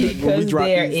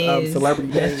there is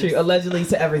celebrity that's true. Allegedly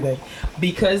to everything.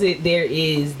 Because there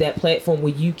is that platform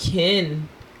where you can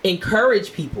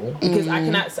encourage people. Because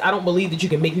I don't believe that you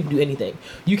can make people do anything.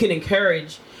 You can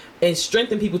encourage and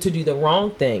strengthen people to do the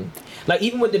wrong thing. Like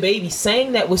even with the baby,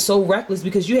 saying that was so reckless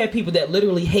because you have people that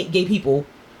literally hate gay people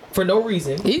for no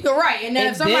reason. You can and then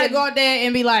if somebody go out there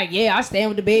and be like, yeah, I stand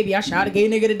with the baby, I shot a gay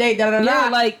nigga today,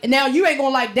 and now you ain't gonna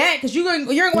like that because you're gonna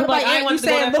like you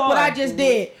saying, look what I just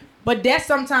did. But that's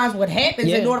sometimes what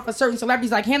happens in order for certain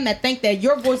celebrities like him that think that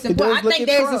your voice important. I think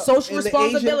there's a social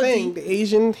responsibility. The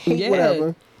Asian hate, whatever.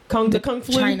 The Kung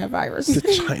flu. China virus. The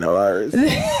China virus.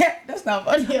 That's not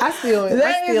funny. I still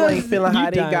ain't feeling how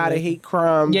they gotta hate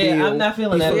crime. Yeah, I'm not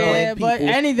feeling that. Yeah, but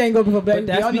anything go for black. But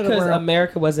that's because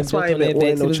America wasn't built on that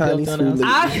base. It was built on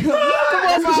us.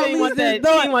 Come on, you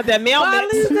ain't want that meow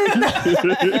mix.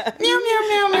 Meow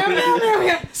meow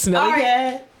meow. Smelly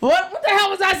cat. What the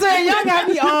hell was I saying? Y'all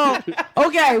got me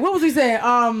okay, what was we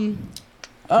saying?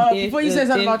 Before you said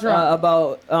something about Trump.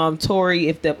 About Tory,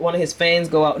 if one of his fans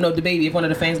go out. No, the baby, if one of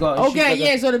the fans go out.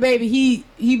 Okay, so the baby,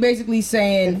 he basically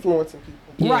saying. Influencing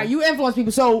people. Right, you influence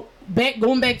people. So,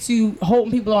 going back to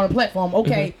holding people on a platform,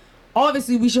 okay.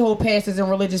 Obviously, we should hold pastors and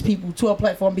religious people to a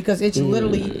platform because it's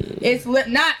literally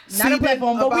not a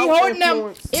platform, but we holding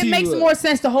them. It makes more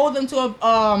sense to hold them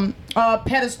to a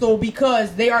pedestal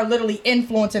because they are literally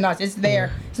influencing us. It's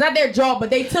not their job, but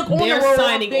they took on the role. They're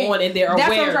signing on, and they're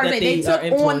aware that they took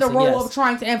on the role of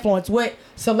trying to influence. With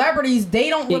celebrities, they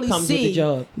don't really see.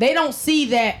 They don't see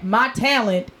that my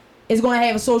talent is going to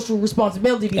have a social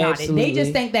responsibility behind it. They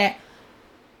just think that.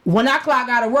 When I clock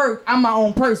out of work, I'm my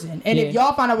own person. And if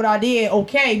y'all find out what I did,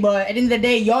 okay. But at the end of the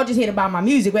day, y'all just here to buy my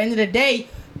music. But at the end of the day,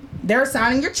 they're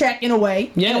signing your check in a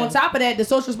way. Yeah. And on top of that, the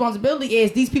social responsibility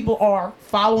is these people are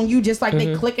following you just like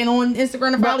they clicking on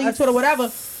Instagram and follow you, Twitter,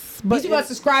 whatever. But these people are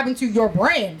subscribing to your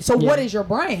brand. So what is your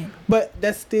brand? But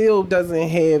that still doesn't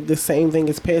have the same thing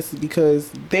as pastors because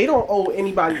they don't owe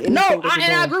anybody anything. No,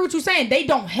 I agree with you saying. They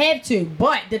don't have to.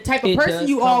 But the type of person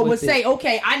you are would say,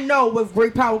 okay, I know with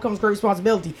great power comes great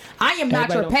responsibility. I am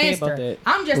not your pastor.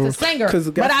 I'm just a singer.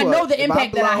 But I know the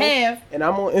impact that I have. And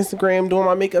I'm on Instagram doing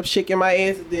my makeup, shaking my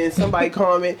ass, and then somebody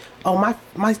comment, oh,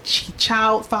 my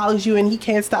child follows you and he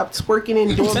can't stop twerking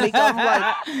and doing makeup. I'm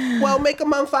like, well, make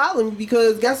him unfollow me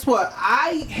because guess what?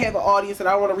 I have an audience that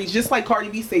I want to reach. Just like Cardi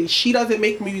B says, she doesn't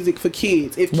make music for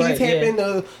kids. If kids happen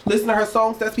to listen to her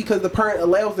songs, that's because the parent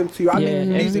allows them to. I make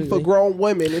music for grown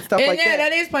women and stuff like that. Yeah,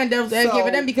 that is playing devil's advocate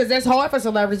for them because that's hard for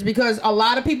celebrities because a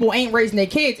lot of people ain't raising their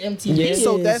kids MTV. Yeah.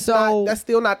 So that's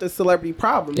still not the celebrity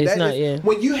problem. It's not,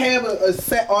 when you have a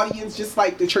set audience, just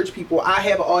like the church people, I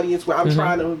have an audience where I'm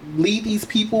trying to lead these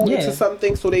people into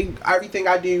something. So everything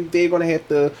I do, they're gonna have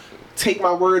to take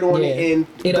my word on it and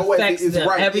it go affects as it is them.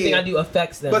 right. Everything I do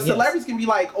affects them. But celebrities can be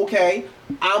like, okay,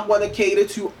 I'm going to cater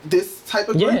to this type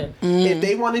of group. If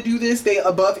they want to do this, they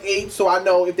above age, so I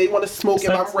know if they want to smoke. It's if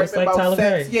like, I'm rapping like about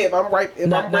sex, Perry. if I'm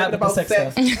rapping about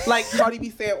sex, like Cardi B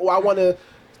saying, "Oh, I want to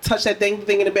touch that thing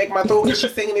in the back of my throat," and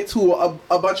she's singing it to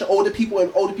a bunch of older people,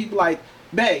 and older people like,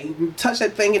 "Bae, touch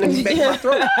that thing in the back of my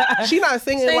throat." She not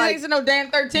singing like to no damn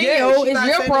 13-year-old. It's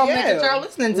your problem that your child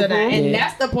listening to that, and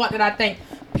that's the part that I think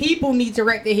people need to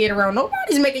wrap their head around.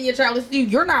 Nobody's making your child listen to you.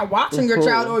 You're not watching your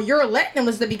child, or you're letting them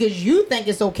listen because you think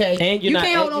it's okay. And you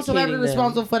can't hold no celebrity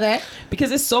responsible for that. Because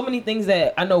there's so many things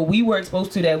that I know we were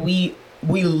exposed to that we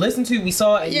listened to, we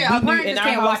saw it. Yeah, we knew in our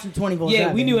can't house. watch you 24/7.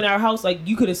 Yeah, we knew in our house, like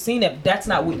you could have seen that. That's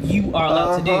not what you are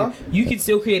allowed to do. You can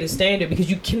still create a standard because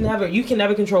you can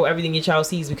never control everything your child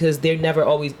sees because they never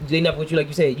what you like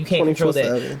you said. You can't control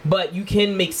that, but you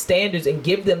can make standards and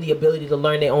give them the ability to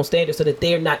learn their own standards so that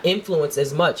they're not influenced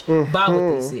as much by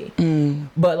what they see.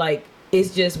 But like.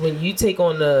 It's just when you take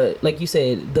on the, like you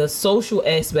said, the social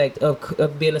aspect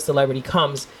of being a celebrity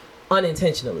comes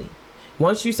unintentionally.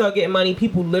 Once you start getting money,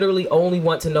 people literally only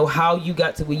want to know how you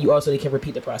got to where you are so they can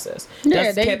repeat the process. Yeah,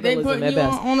 That's they put you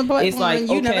on the platform it's like, and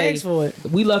you okay, never asked for it.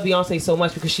 We love Beyonce so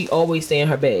much because she always stay in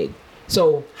her bag.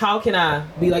 So how can I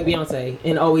be like Beyonce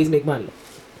and always make money?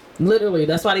 Literally,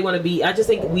 that's why they want to be. I just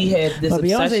think we have this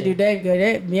obsession. Beyonce do damn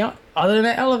good. Other than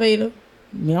that elevator.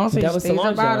 Beyonce that was stays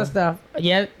Solange, about her stuff.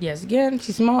 Yeah, yes, again,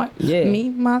 she's smart. Yeah. Me,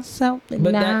 myself, and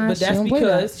but that's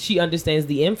because she understands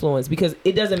the influence. Because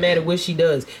it doesn't matter what she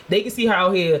does. They can see her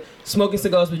out here smoking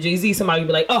cigars with Jay-Z. Somebody will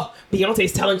be like, "Oh,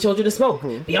 Beyonce's telling children to smoke."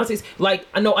 Beyonce's like,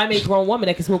 I know I'm a grown woman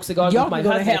that can smoke cigars with my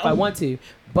husband if I want to,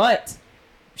 but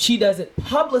she doesn't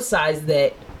publicize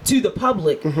that to the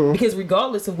public because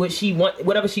regardless of what she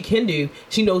whatever she can do,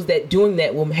 she knows that doing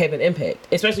that will have an impact,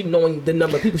 especially knowing the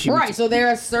number of people she reaches. So there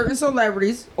are certain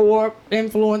celebrities or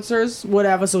influencers,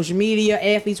 whatever, social media,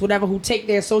 athletes, whatever, who take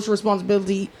their social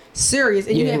responsibility serious,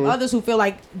 and you have others who feel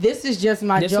like this is just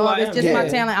my job, it's just my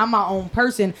talent, I'm my own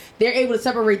person. They're able to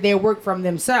separate their work from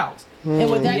themselves. And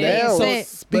with that being said,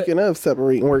 speaking of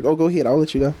separating work, go ahead, I'll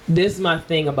let you go. This is my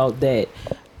thing about that.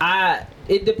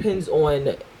 It depends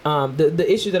on the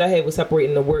issue that I have with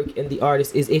separating the work and the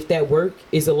artist is if that work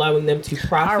is allowing them to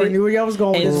profit. I already knew where y'all was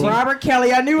going. It's Robert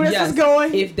Kelly. I knew where this was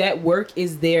going. If that work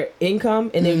is their income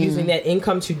and they're using that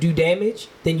income to do damage,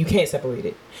 then you can't separate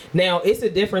it. Now, it's a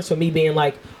difference for me being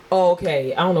like, oh,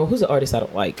 okay, I don't know, who's an artist I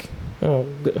don't like? Oh,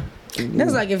 good.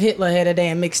 That's like if Hitler had a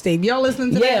damn mixtape. Y'all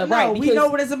listening to that? Right. No, we know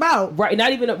what it's about. Right.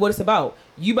 Not even what it's about.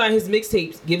 You buying his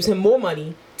mixtapes gives him more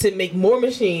money to make more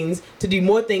machines, to do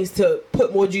more things, to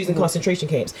put more Jews in concentration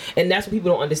camps. And that's what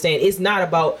people don't understand. It's not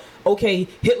about, okay,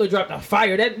 Hitler dropped a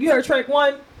fire. That you heard track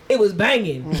 1? It was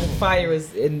banging. Fire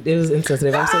is it was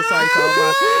insensitive. I'm so sorry to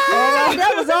all my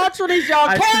that was all truly y'all.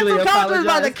 Cancel culture is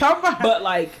about to come back. But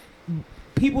like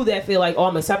people that feel like, oh,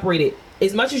 I'm gonna separate it.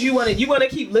 As much as you want to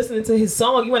keep listening to his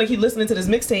song, you want to keep listening to this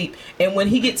mixtape, and when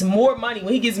he gets more money,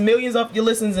 when he gets millions off your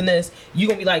listens in this, you're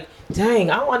gonna be like, dang,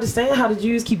 I don't understand how the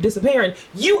Jews keep disappearing.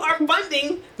 You are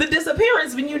funding the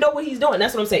disappearance when you know what he's doing.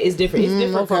 That's what I'm saying. It's different. It's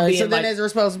different from being so then there's a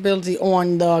responsibility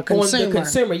on the consumer. On the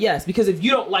consumer, yes. Because if you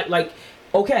don't like,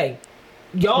 okay,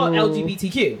 y'all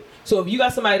LGBTQ. So if you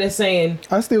got somebody that's saying,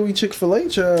 I still eat Chick-fil-A,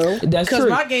 child. That's true. Because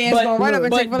my gay ass going right up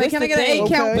at Chick-fil-A. Can I get an 8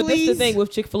 count, But please? that's the thing with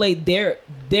Chick-fil-A. They're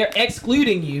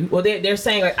excluding you, or they're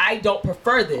saying like, I don't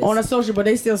prefer this on a social, but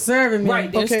they still serving me.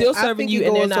 Right, they're still serving you,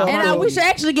 and they're not. And I wish I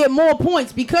actually get more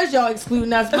points because y'all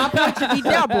excluding us. My points should be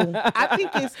double. I think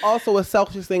it's also a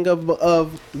selfish thing of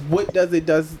what does it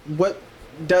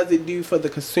do for the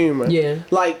consumer? Yeah.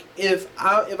 Like if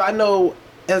I know,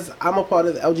 as I'm a part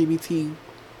of the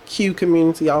LGBTQ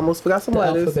community, I almost forgot some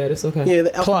letters. Alphabet, it's okay. Yeah,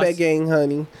 the alphabet gang,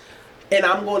 honey. And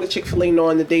I'm going to Chick-fil-A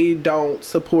knowing that they don't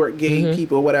support gay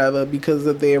people or whatever because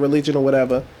of their religion or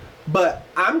whatever. But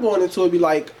I'm going into it be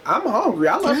like, I'm hungry.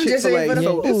 I love Chick-fil-A,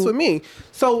 so it's for me.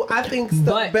 So I think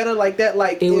stuff better like that.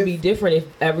 Like it would be different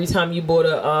if every time you bought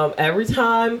every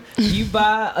time you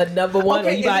buy a number one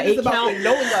or you buy 8 count.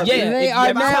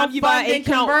 Every time you buy 8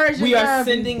 count, we are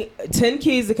sending 10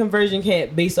 kids to conversion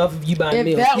camp based off of you buying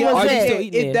meals.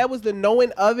 If that was the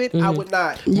knowing of it, I would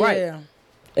not. Right.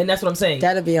 And that's what I'm saying.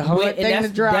 That'd be a hard thing to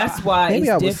drive. That's why maybe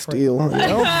it's I would different. steal.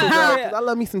 I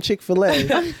love me some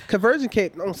Chick-fil-A. Conversion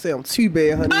camp don't sound too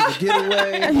bad, honey. It's a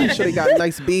getaway. I'm sure they got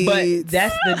nice beds. But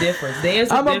that's the difference.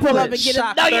 I'm gonna pull up and get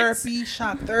shock therapy.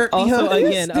 Shock therapy. Also,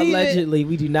 again, allegedly,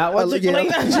 we do not want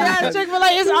Chick-fil-A.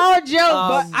 Chick-fil-A is all joke.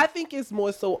 But I think it's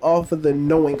more so off of the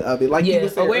knowing of it. Like you were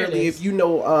saying earlier, if you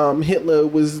know Hitler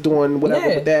was doing whatever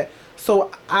with that. So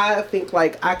I think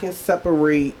like I can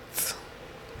separate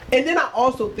And then I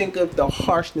also think of the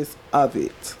harshness of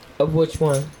it. Of which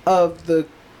one? Of the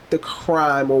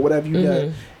crime or whatever you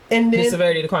done. And then the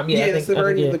severity of the crime. Yeah, the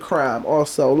severity of the crime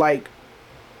also. Like,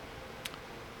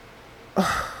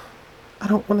 I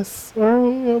don't want to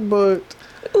swear, but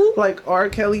like R.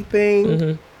 Kelly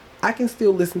thing, I can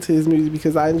still listen to his music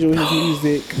because I enjoy his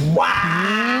music.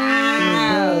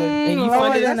 And you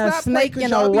find it a snake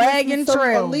in a wagon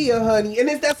trail. Aaliyah, honey. And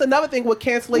that's another thing with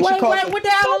cancellation culture. What the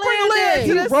hell Aaliyah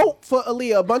He wrote for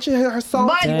Aaliyah a bunch of her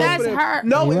songs. But that's her.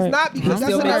 No, it's not, because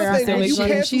that's another thing. If you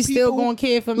cancel she's still going to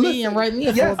care for me and write me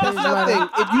a yes, that's another thing.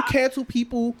 If you cancel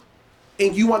people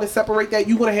and you want to separate that,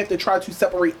 you're going to have to try to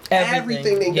separate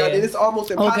everything they done. And it's almost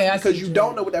impossible because you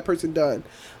don't know what that person done.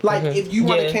 Like, if you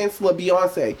want to cancel a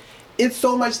Beyonce, it's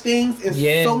so much things and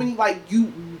so many, like,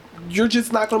 you're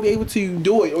just not going to be able to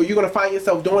do it, or you're going to find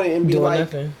yourself doing it and be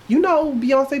you know,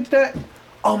 Beyonce did that?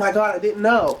 Oh my God, I didn't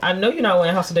know. I know you're not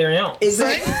wearing House of Darion.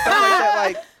 Exactly. Stuff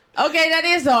like that, okay, that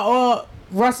is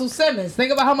Russell Simmons.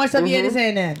 Think about how much stuff he had his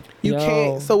hand in. You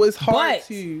can't, so it's hard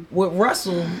to. With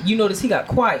Russell, you notice he got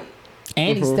quiet.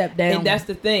 And he stepped down. And that's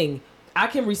the thing. I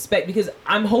can respect, because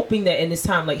I'm hoping that in this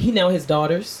time, like, he now has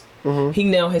daughters. He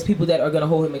now has people that are going to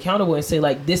hold him accountable and say,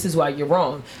 like, this is why you're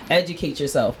wrong. Educate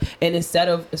yourself. And instead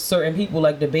of certain people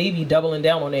like the baby doubling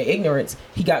down on their ignorance,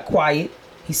 he got quiet.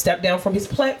 He stepped down from his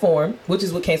platform, which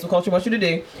is what cancel culture wants you to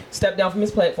do. Stepped down from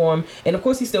his platform. And of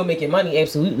course, he's still making money,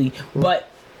 absolutely. But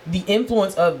the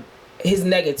influence of his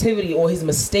negativity or his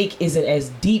mistake isn't as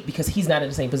deep because he's not in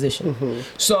the same position.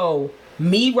 So,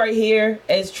 me right here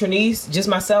as Trinice, just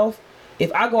myself,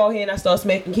 if I go out here and I start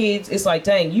smacking kids, it's like,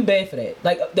 dang, you bad for that.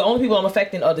 Like, the only people I'm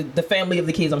affecting are the family of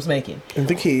the kids I'm smacking. And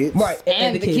the kids. Right.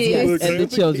 And the kids. Yes. And the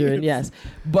children, yes.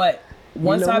 But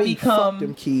once I become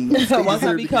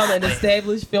an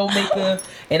established filmmaker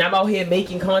and I'm out here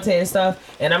making content and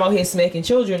stuff, and I'm out here smacking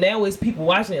children, now it's people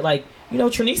watching it like, you know,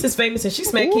 Trinice is famous and she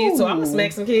smack kids, so I'm gonna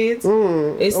smack some kids.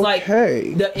 It's like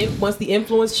once the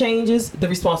influence changes, the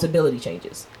responsibility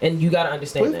changes, and you gotta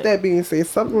understand that. With that being said,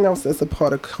 something else that's a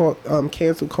part of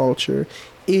cancel culture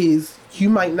is you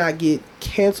might not get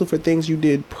canceled for things you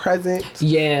did present,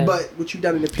 but what you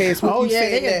done in the past.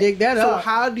 They can dig that up. So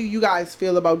how do you guys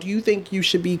feel about? Do you think you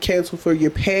should be canceled for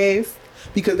your past?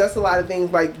 Because that's a lot of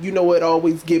things, like, you know, it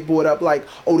always get brought up, like,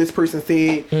 oh, this person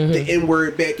said the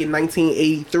N-word back in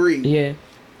 1983. Yeah.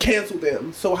 Cancel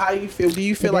them. So how do you feel? Do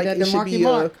you feel like it should be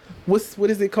what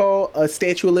is it called? A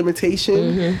statute of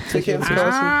limitation to cancel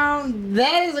culture?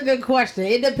 That is a good question.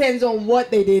 It depends on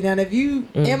what they did. And if you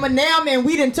Eminem and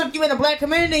we done took you in the black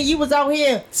community and you was out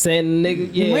here saying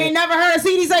nigga, we ain't never heard a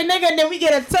CD say nigga, and then we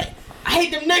get I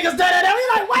hate them niggas.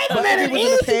 We like, wait a minute.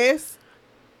 In the past?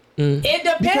 It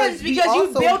depends because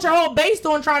you built your whole base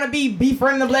on trying to be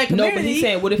friend of the black community. No, but he's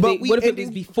saying, what if it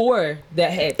was before that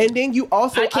happened? And then you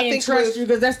also, I can't trust you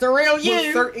because that's the real you.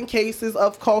 With certain cases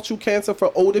of cultural cancer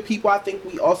for older people, I think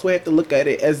we also have to look at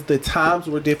it as the times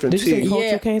were different too. Did you say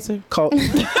cultural cancer?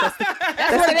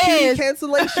 That's what it is.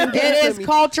 Cancellation. It is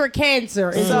culture cancer.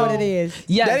 Is what it is.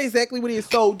 Yeah, that's exactly what it is.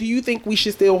 So, do you think we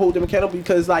should still hold them accountable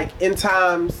because, like, in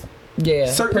times,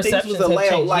 certain things was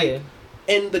allowed, like.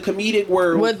 In the comedic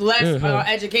world, with less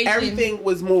education, everything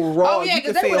was more raw. Oh yeah,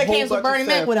 because they would have canceled Bernie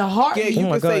Mac with a heart. Yeah, you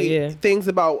could say things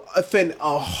about offend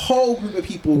a whole group of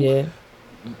people. Yeah,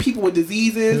 people with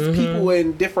diseases, people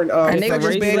in different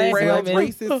sexual backgrounds,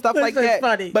 races, stuff like that.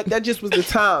 Funny. But that just was the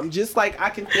time. Just like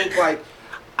I can think, like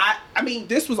I mean,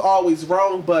 this was always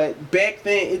wrong, but back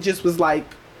then it just was like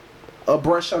a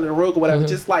brush under the rug or whatever.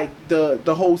 Just like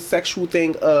the whole sexual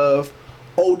thing of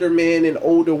older men and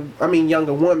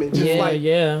younger women,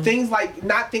 just things like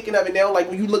not thinking of it now, like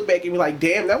when you look back and be like,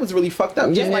 damn, that was really fucked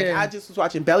up. Just like I just was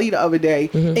watching Belly the other day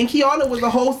and Kiana was a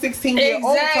whole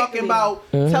 16-year-old talking about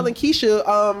telling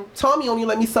Keisha, Tommy only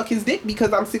let me suck his dick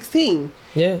because I'm 16.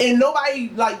 And nobody,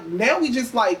 like, now we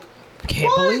just like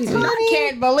can't believe it.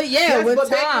 Can't believe with but time.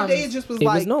 Back in the day it just was it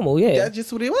like was normal, that's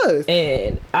just what it was.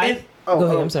 And go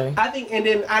ahead, I'm sorry. I think, and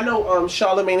then I know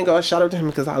Charlamagne and God, shout out to him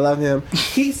because I love him.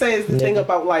 He says the thing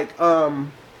about like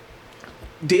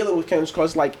dealing with cancel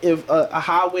culture, like if a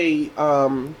highway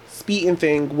speeding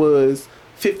thing was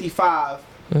 55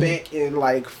 back in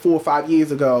like 4 or 5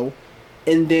 years ago,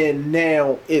 and then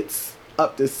now it's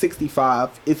up to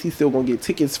 65, is he still gonna get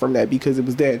tickets from that because it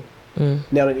was then?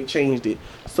 Now that they changed it,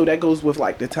 so that goes with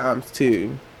like the times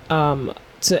too.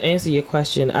 To answer your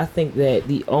question, I think that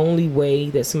the only way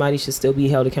that somebody should still be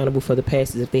held accountable for the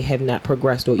past is if they have not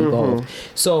progressed or evolved.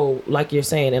 So, like you're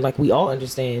saying, and like we all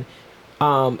understand,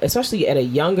 especially at a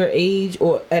younger age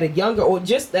or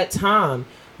just that time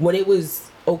when it was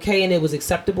okay and it was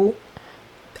acceptable,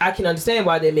 I can understand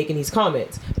why they're making these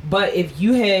comments. But if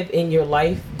you have in your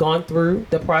life gone through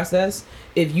the process,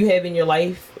 if you have in your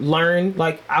life learned,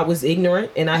 like I was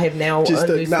ignorant and I have now just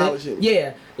understood. Acknowledging.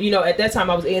 Yeah. At that time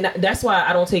I was, and that's why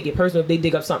I don't take it personal if they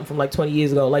dig up something from like 20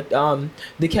 years ago, like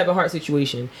the Kevin Hart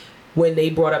situation. When they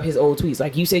brought up his old tweets,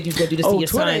 like you said you was gonna do this to your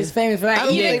Twitter son. is famous for that.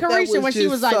 Even Carisha, when she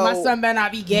was like, my son better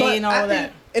not be gay and all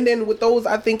that. And then with those,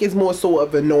 I think it's more so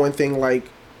of a knowing thing. Like,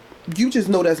 you just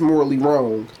know that's morally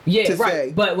wrong. Yeah, to right.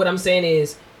 say. But what I'm saying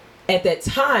is, at that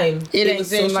time, it was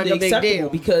socially like a big acceptable deal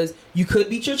because you could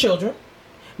beat your children,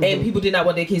 and people did not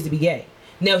want their kids to be gay.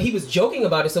 Now he was joking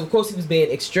about it, so of course he was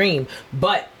being extreme,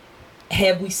 but.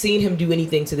 Have we seen him do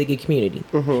anything to the gay community?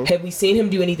 Have we seen him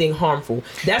do anything harmful?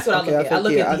 That's what I look at. I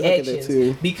look at the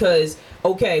actions because,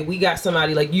 okay, we got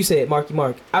somebody like you said, Marky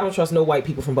Mark. I don't trust no white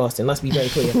people from Boston. Let's be very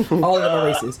clear. All of them are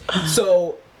racist.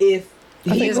 So if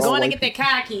he's going to get the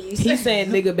car keys, he's saying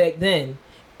nigga back then.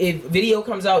 If video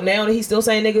comes out now and he's still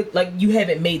saying nigga, like you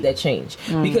haven't made that change.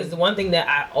 Because the one thing that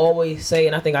I always say,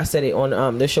 and I think I said it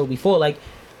on the show before, like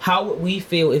how would we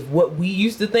feel if what we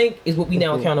used to think is what we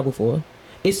now accountable for?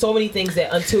 It's so many things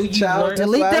that until you learn,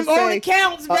 delete them old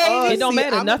accounts, baby. It don't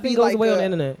matter. Nothing goes away on the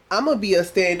internet. I'm gonna be a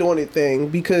stand on it thing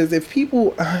because if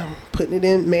people putting it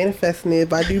in, manifesting it,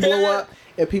 if I do blow up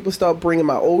and people start bringing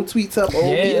my old tweets up,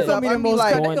 I'm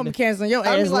like, canceling your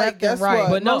ass left and right.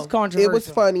 But no, it was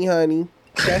funny, honey.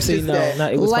 That's just that. No,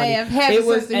 it was funny. It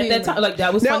was at that time, like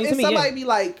that was funny to me. Now, if somebody be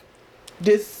like,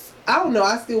 this. I don't know.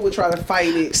 I still would try to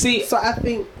fight it. See, so I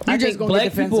think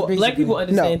black people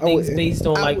understand things based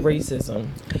on like racism.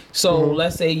 So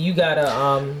let's say you gotta.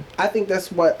 I think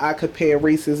that's what I compare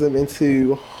racism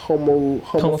into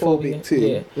homophobic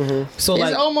too. Yeah. So it's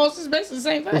like almost it's basically the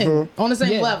same thing on the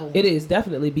same level. It is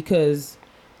definitely because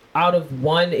out of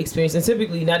one experience, and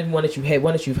typically not even one that you had,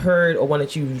 one that you've heard, or one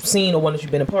that you've seen, or one that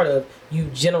you've been a part of, you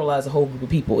generalize a whole group of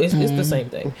people. It's the same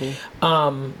thing,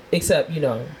 except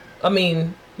I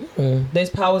mean.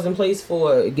 There's powers in place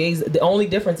for gays. The only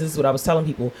difference is what I was telling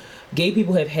people. Gay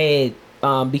people have had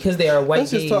because they are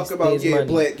white gays. Let's just talk about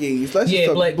black gays. Black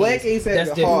gays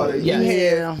have it harder. Yeah.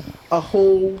 You have a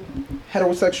whole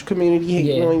heterosexual community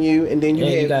hating on you, and then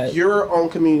you have your own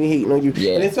community hating on you,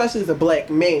 and especially as a black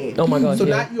man. Oh my God! So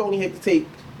now you only have to take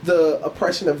the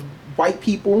oppression of white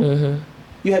people.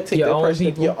 You have to take the oppression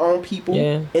of your own people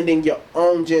and then your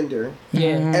own gender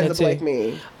as a black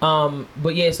man.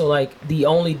 But yeah, so like the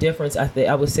only difference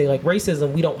I would say like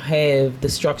racism, we don't have the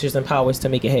structures and powers to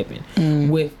make it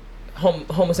happen. With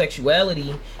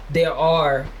homosexuality, there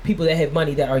are people that have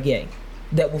money that are gay.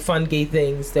 That will fund gay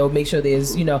things. That will make sure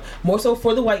there's, more so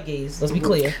for the white gays. Let's be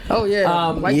clear. Oh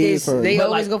yeah, white gays. They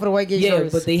always go for the white gays. Yeah,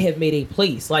 first. but they have made a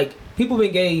place. Like people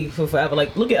been gay for forever.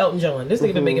 Like look at Elton John. This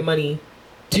nigga been making money.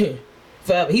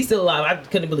 Forever. He's still alive. I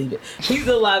couldn't believe it. He's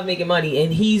still alive making money,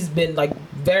 and he's been like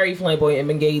very flamboyant and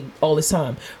been gay all this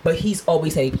time. But he's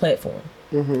always had a platform,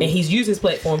 and he's used his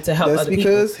platform to help other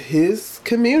people. That's because his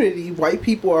community, white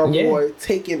people are more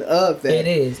taken of that. It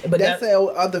is, but that's the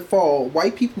other fall.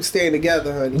 White people stand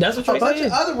together, honey. That's what a bunch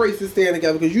of other races stand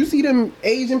together because you see them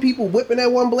Asian people whipping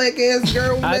that one black ass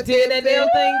girl. I did that damn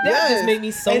thing. That just made me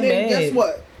so mad. And then guess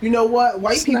what? You know what?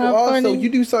 White people also. Funny. You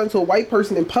do something to a white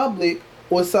person in public.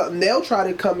 Or something, they'll try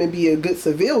to come and be a good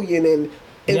civilian and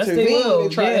intervene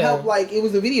and try to help. Like it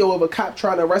was a video of a cop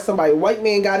trying to arrest somebody. A white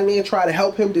man got in there and tried to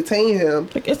help him detain him.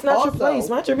 Like, it's not your place,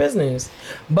 not your business.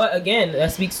 But again,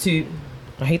 that speaks to.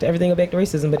 I hate to everything go back to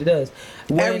racism, but it does.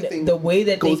 The way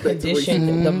that they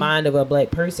conditioned the mind of a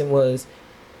black person was.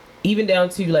 Even down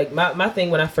to like my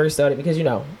thing when I first started, because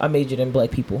I majored in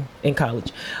black people in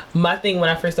college. My thing when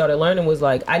I first started learning was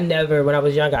like when I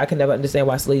was younger, I could never understand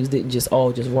why slaves didn't just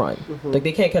run. Like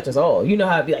they can't catch us all. You know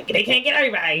how I'd be like, they can't get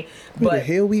everybody. But where the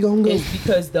hell we gonna go? It's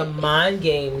because the mind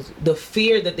games, the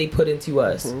fear that they put into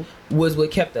us was what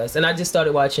kept us. And I just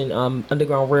started watching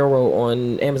Underground Railroad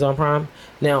on Amazon Prime.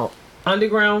 Now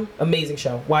Underground, amazing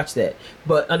show. Watch that.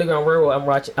 But Underground Railroad,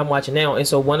 I'm watching now. And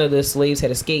so one of the slaves had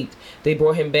escaped. They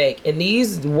brought him back, and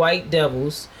these white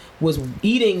devils was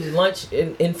eating lunch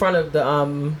in front of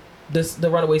the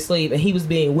runaway slave, and he was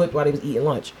being whipped while they was eating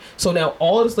lunch. So now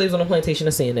all of the slaves on the plantation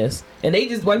are seeing this, and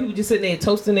white people just sitting there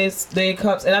toasting their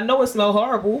cups. And I know it smells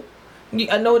horrible.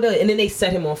 I know it does. And then they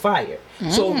set him on fire.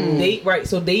 So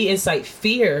they incite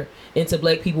fear into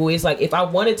black people. It's like, if I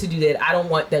wanted to do that, I don't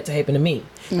want that to happen to me.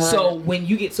 Right. So when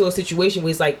you get to a situation where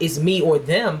it's like it's me or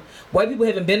them, white people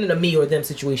haven't been in a me or them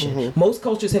situation. Most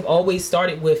cultures have always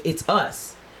started with it's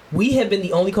us. We have been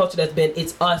the only culture that's been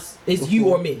it's us, it's you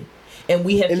or me. And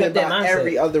we have kept that mindset.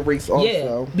 Every other race also.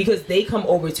 Yeah, because they come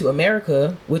over to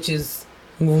America, which is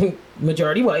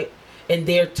majority white, and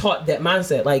they're taught that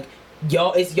mindset. Like,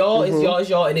 y'all, it's y'all, it's y'all, it's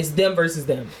y'all, and it's them versus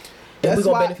them. And That's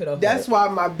why. That's why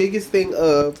my biggest thing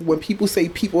of when people say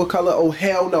people of color, oh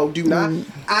hell no, do not.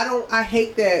 I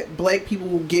hate that black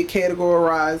people get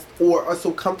categorized or are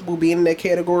so comfortable being in that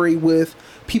category with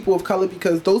people of color,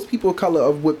 because those people of color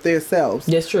are with themselves.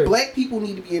 That's true. Black people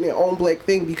need to be in their own black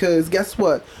thing, because guess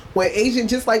what? When Asian,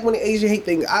 just like when the Asian hate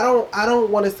thing, I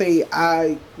don't want to say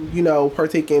I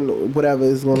partake in whatever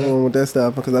is going on with that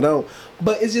stuff, because I don't.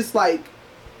 But it's just like,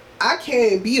 I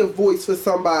can't be a voice for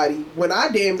somebody when I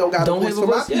damn don't got a voice for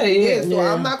my people. So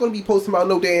I'm not going to be posting about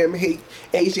no damn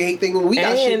Asian hate thing when we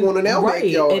got shit going on in our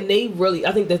backyard. And they really,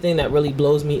 I think the thing that really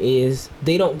blows me is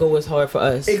they don't go as hard for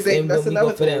us. Exactly, that's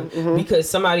another thing. For them. Because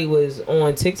somebody was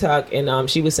on TikTok and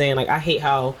she was saying, like, I hate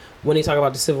how when they talk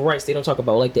about the civil rights, they don't talk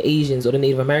about like the Asians or the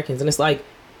Native Americans, and it's like,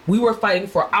 we were fighting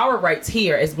for our rights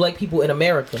here as black people in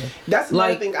America. That's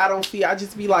another thing I don't see. I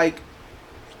just be like,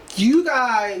 you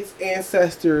guys'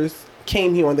 ancestors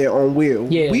came here on their own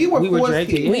will. Yeah, we were forced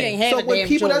here. We ain't have so when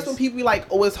people, that's when people be like,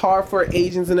 oh, it's hard for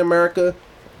Asians in America.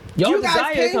 You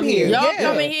guys came here. Y'all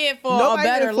coming here for a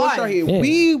better life. Here. Yeah.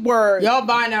 We were y'all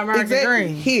buying the American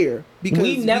dream here because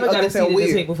we never got to see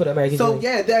the table for the American dream. So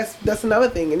yeah, that's another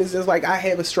thing, and it's just like I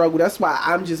have a struggle. That's why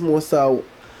I'm just more so,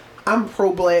 I'm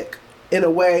pro-black in a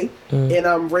way, and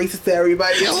I'm racist to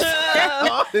everybody else.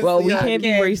 Well, we can't be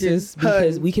racist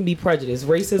because we can be prejudiced.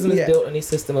 Racism is built on a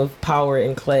system of power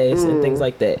and class and things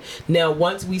like that. Now,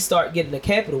 once we start getting the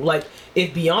capital, like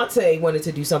if Beyonce wanted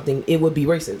to do something, it would be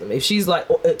racism. If she's like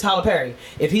Tyler Perry,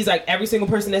 if he's like every single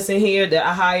person that's in here that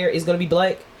I hire is going to be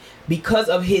black because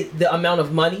of the amount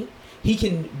of money. He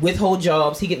can withhold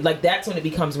jobs. He can, like, that's when it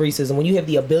becomes racism. When you have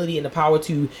the ability and the power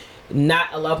to not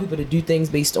allow people to do things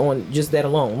based on just that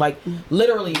alone. Like,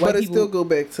 literally, but it still go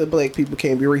back to black people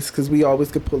can't be racist, because we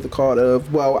always could pull the card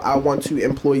of, well, I want to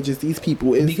employ just these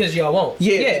people. Because y'all won't.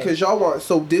 Yeah, because y'all want.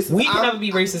 So this we can never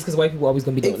be racist because white people are always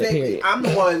going to be doing that, period.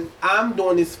 I'm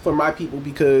doing this for my people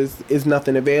because it's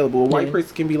nothing available. A white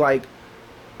person can be like,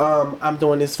 I'm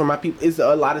doing this for my people. It's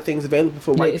a lot of things available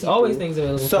for white people. It's always things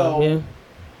available so, for them,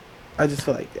 I just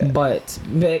feel like that. But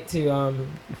back to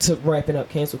wrapping up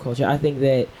cancel culture, I think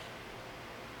that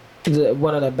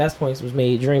one of the best points was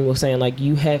made. Dream was saying, like,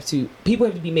 people have to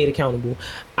be made accountable.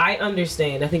 I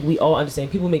understand. I think we all understand.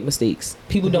 People make mistakes.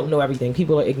 People don't know everything.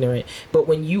 People are ignorant. But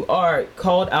when you are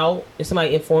called out and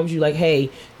somebody informs you, like, hey,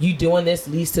 you doing this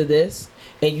leads to this,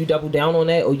 and you double down on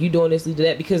that, or you doing this leads to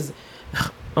that, because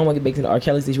I don't want to get back to the R.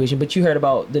 Kelly situation, but you heard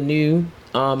about the new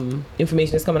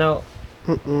information that's coming out.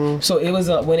 So it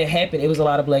was when it happened, it was a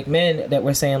lot of black men that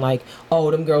were saying, like, oh,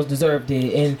 them girls deserved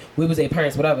it and we was their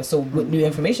parents, whatever. So what new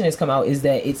information has come out is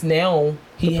that it's now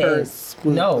he had a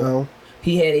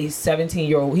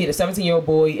 17-year-old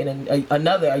boy and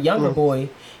a younger boy,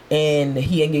 and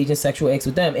he engaged in sexual acts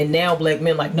with them, and now black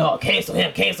men like, no, cancel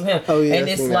him. Oh, yeah, and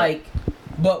it's like,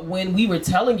 but when we were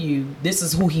telling you this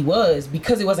is who he was,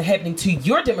 because it wasn't happening to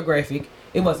your demographic,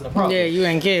 it wasn't a problem. Yeah, you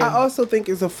ain't care. I also think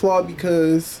it's a flaw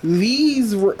because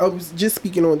I was just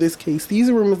speaking on this case.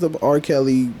 These rumors of R.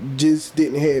 Kelly just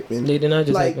didn't happen. They did not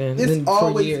just happen. It's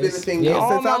always been a thing. Yeah.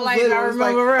 All my life, I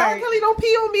remember, R. Kelly don't pee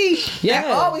on me. Yeah.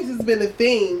 That always has been a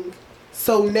thing.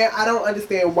 So now I don't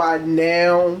understand why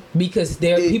now. Because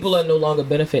people are no longer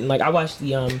benefiting. Like, I watched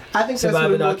the I think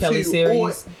Surviving R. Kelly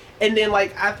series. And then,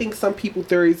 like, I think some people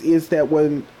theories is that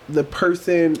when a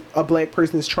black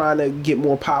person is trying to get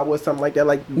more power or something like that,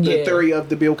 like the theory of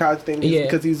the Bill Cosby thing is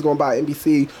because he was going to buy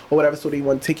NBC or whatever, so they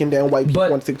want to take him down. White people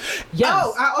want to take.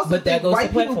 Yes, I also think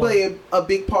white people play a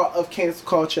big part of cancel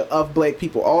culture of black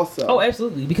people also. Oh,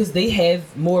 absolutely, because they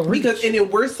have more reach. And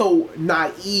then we're so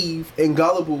naive and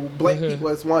gullible. Black people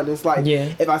as one. It's like,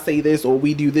 if I say this or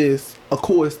we do this, of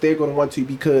course they're going to want to,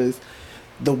 because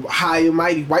the high and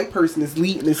mighty white person is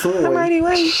leading this on. Mighty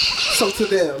white. So to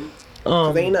them,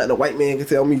 ain't nothing a white man can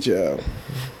tell me, child.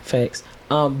 Facts.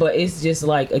 But it's just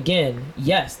like, again,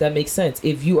 yes, that makes sense.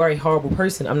 If you are a horrible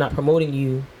person, I'm not promoting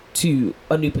you to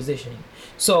a new position.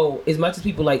 So as much as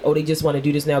people like, oh, they just want to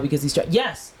do this now because he's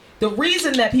yes. The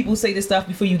reason that people say this stuff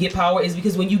before you get power is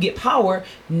because when you get power,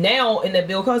 now in the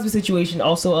Bill Cosby situation,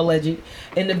 also alleged,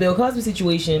 in the Bill Cosby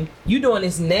situation, you doing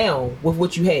this now with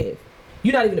what you have.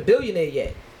 You're not even a billionaire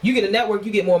yet. You get a network,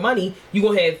 you get more money, you're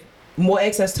going to have more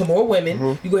access to more women,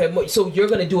 you're going to have more, so you're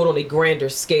going to do it on a grander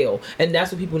scale. And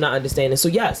that's what people not understanding. So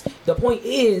yes, the point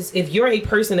is, if you're a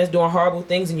person that's doing horrible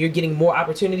things and you're getting more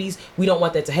opportunities, we don't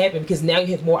want that to happen, because now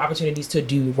you have more opportunities to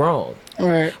do wrong.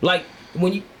 Right. Like,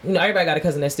 when you know, everybody got a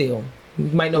cousin that steal.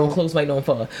 Might know him close, might know him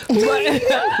far. Look, ain't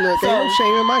no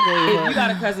shame in my game. If you got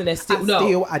a cousin that steals,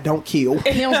 I don't kill.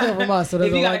 He don't steal from us, so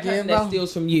if you got a cousin that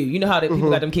steals from you, you know how that people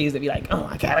got them kids that be like, oh,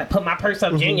 I gotta put my purse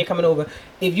up, Junior coming over.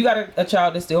 If you got a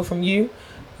child that steals from you,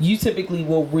 you typically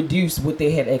will reduce what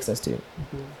they had access to.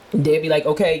 They'll be like,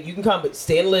 okay, you can come, but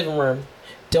stay in the living room.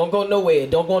 Don't go nowhere.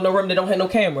 Don't go in no room that don't have no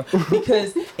camera,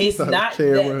 because it's not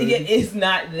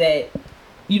that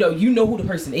you know who the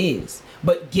person is.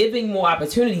 But giving more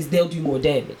opportunities, they'll do more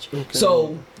damage. Okay.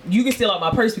 So you can steal out my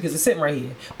purse because it's sitting right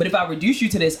here. But if I reduce you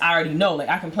to this, I already know. Like,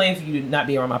 I can plan for you to not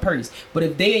be around my purse. But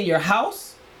if they in your house,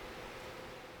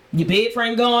 your bed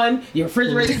frame gone, your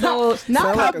refrigerator's gone.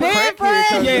 Not my bed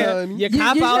frame. Yeah, your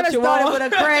cop out your wall. With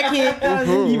a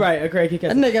crackhead. You right, a crackhead.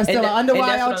 That nigga still an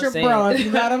underwire out your bras.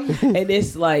 You got him. And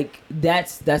it's like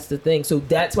that's the thing. So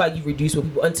that's why you reduce what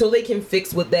people until they can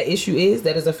fix what that issue is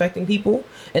that is affecting people.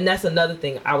 And that's another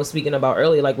thing I was speaking about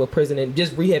earlier, like with prison and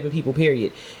just rehabbing people.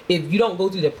 Period. If you don't go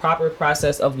through the proper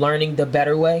process of learning the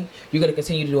better way, you're gonna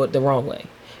continue to do it the wrong way,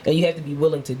 and you have to be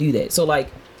willing to do that. So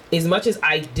like, as much as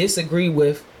I disagree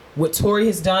with what Tory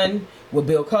has done, what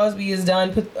Bill Cosby has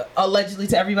done, allegedly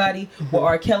to everybody, what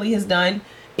R. Kelly has done,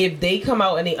 if they come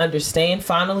out and they understand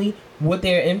finally what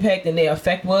their impact and their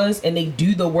effect was, and they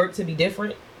do the work to be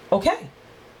different, okay,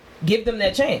 give them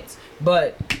that chance.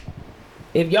 But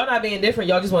if y'all not being different,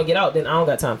 y'all just want to get out, then I don't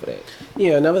got time for that.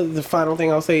 Yeah, the final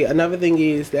thing I'll say, another thing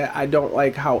is that I don't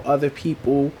like how other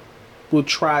people will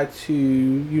try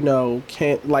to,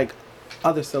 can't, like,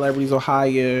 other celebrities or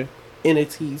higher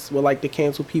entities will like to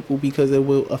cancel people because it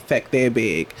will affect their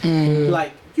bag.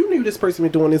 Like, you knew this person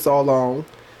been doing this all along,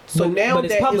 so now that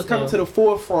it's coming to the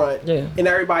forefront, and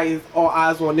everybody is all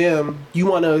eyes on them, you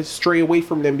want to stray away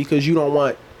from them because you don't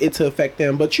want it to affect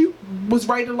them, but you was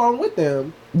right along with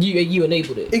them. You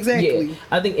enabled it. Exactly. Yeah.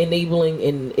 I think enabling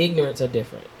and ignorance are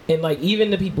different, and like even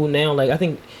the people now, like I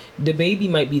think the baby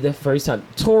might be the first time.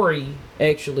 Tory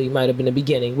actually might have been the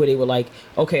beginning where they were like,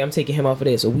 okay, I'm taking him off of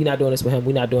this, or we not doing this with him,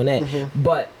 we not doing that.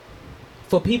 But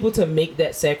for people to make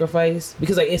that sacrifice,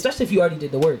 because like especially if you already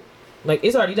did the work, like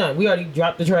it's already done, we already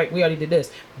dropped the track, we already did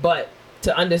this, but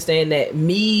to understand that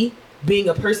me being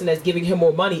a person that's giving him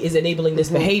more money is enabling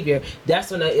this behavior, that's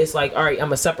when it's like, all right, I'm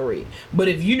gonna separate. But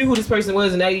if you knew who this person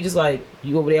was and now you just like,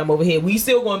 you over there, I'm over here, we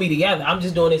still gonna be together, I'm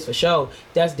just doing this for show,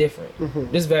 that's different.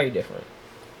 It's very different.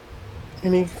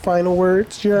 Any final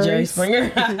words, Jerry? Jerry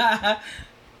Springer.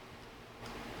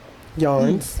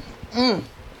 Yarns.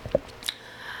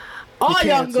 All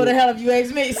y'all can go to hell if you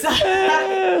ask me.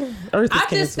 I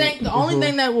just think the only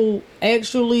thing that will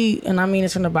actually, and I mean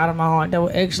this from the bottom of my heart, that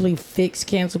will actually fix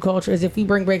cancel culture is if we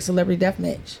bring back Celebrity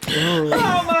Deathmatch.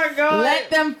 Oh my God. Let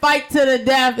them fight to the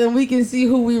death and we can see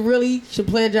who we really should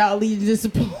pledge our allegiance to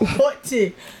support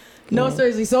to. No,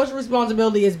 seriously, social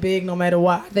responsibility is big no matter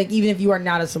what. I think even if you are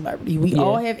not a celebrity, we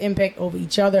all have impact over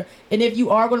each other. And if you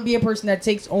are going to be a person that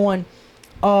takes on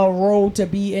a role to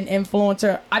be an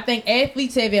influencer, I think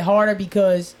athletes have it harder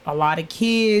because a lot of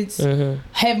kids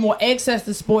have more access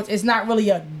to sports. It's not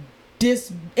really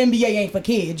this NBA ain't for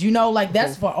kids, like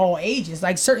that's for all ages.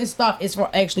 Like certain stuff is for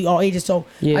actually all ages. So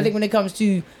I think when it comes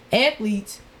to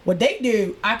athletes, what they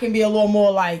do, I can be a little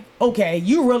more like, okay,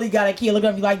 you really got a kid looking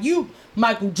at me like you,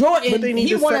 Michael Jordan. But they need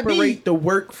to separate the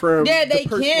work from the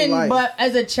personal life. But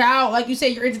as a child, like you said,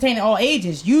 you're entertaining all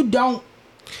ages. You don't.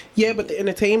 Yeah, but the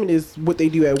entertainment is what they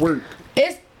do at work.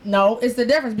 It's the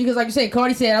difference because, like you said,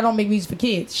 Cardi said, I don't make music for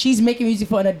kids. She's making music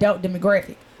for an adult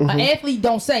demographic. An athlete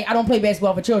don't say, I don't play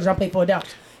basketball for children, I play for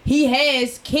adults. He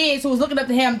has kids who's looking up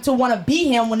to him to want to be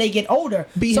him when they get older.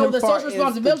 So the social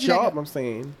responsibility. The job, I'm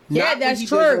saying. Yeah, that's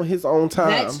true. On his own time.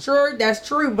 That's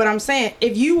true. But I'm saying,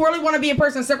 if you really want to be a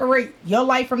person, separate your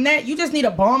life from that, you just need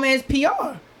a bomb ass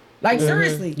PR. Like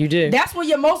seriously, you do. That's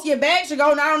where most of your bags should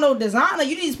go. And I don't know, designer.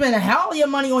 You need to spend a hell of your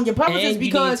money on your publicists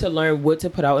because you need to learn what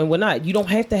to put out and what not. You don't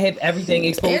have to have everything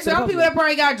exposed. There's some people that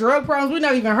probably got drug problems we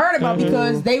never even heard about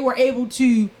because they were able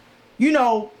to,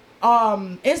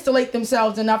 insulate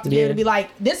themselves enough to be able to be like,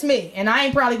 this me, and I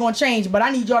ain't probably gonna change, but I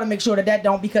need y'all to make sure that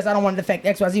don't because I don't want it to affect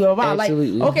X, Y, Z, blah, blah. Like,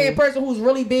 okay, a person who's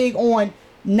really big on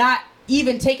not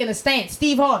even taking a stance.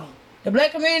 Steve Harvey, the black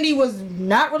community was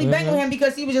not really banging him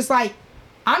because he was just like,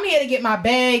 I'm here to get my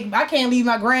bag. I can't leave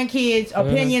my grandkids'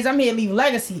 opinions. I'm here to leave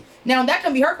legacy. Now, that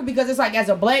can be hurtful because it's like, as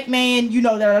a black man,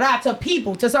 to some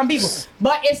people.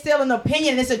 But it's still an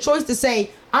opinion. It's a choice to say,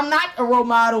 I'm not a role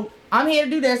model. I'm here to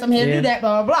do this. I'm here to do that,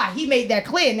 blah, blah, blah. He made that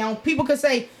clear. Now, people could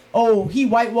say, oh, he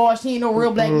whitewashed. He ain't no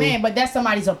real black man. But that's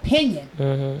somebody's opinion.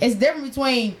 It's different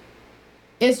between,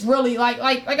 it's really like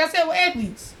I said with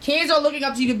athletes. Kids are looking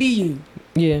up to you to be you.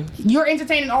 Yeah. You're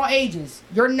entertaining all ages.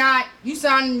 You're not, you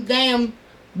sound damn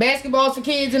basketballs for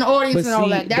kids in the audience and all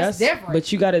that. That's different.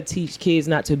 But you got to teach kids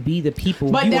not to be the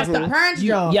people. But that's the parents'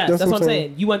 job. Yes, that's what I'm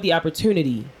saying. You want the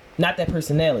opportunity, not that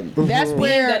personality. That's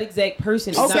where that exact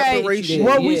person. Okay,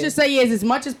 what we should say is as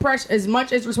much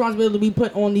as responsibility we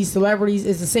put on these celebrities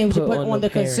is the same as you put on the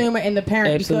consumer and the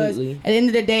parent. Absolutely. Because at the end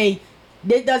of the day,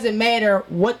 it doesn't matter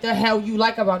what the hell you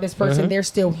like about this person. They're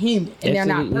still human and they're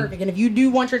not perfect. And if you do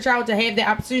want your child to have the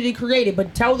opportunity to create it,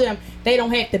 but tell them they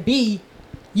don't have to be.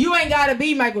 You ain't gotta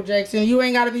be Michael Jackson. You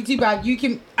ain't gotta be Tupac. You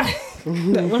can. All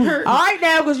right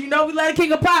now, because you know we let a king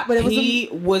of pop, but it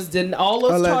was all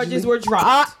those allegedly. Charges were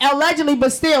dropped allegedly.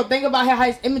 But still, think about how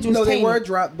his image was. No, tainted. they were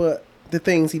dropped, but the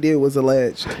things he did was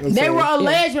alleged. They were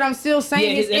alleged, but I'm still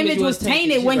saying his image was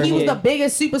tainted when he was the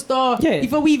biggest superstar.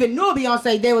 Before we even knew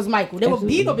Beyonce, there was Michael. There was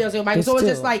big Beyonce with Michael. So it's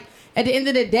just like at the end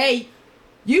of the day.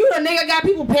 You the nigga got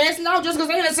people passing out just because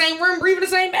they in the same room breathing the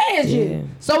same air as you.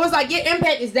 So it's like your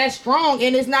impact is that strong,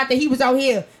 and it's not that he was out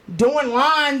here doing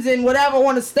lines and whatever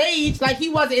on the stage. Like he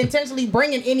wasn't intentionally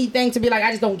bringing anything to be like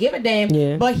I just don't give a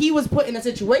damn. But he was put in a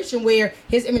situation where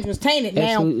his image was tainted.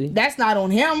 Absolutely. Now that's not on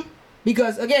him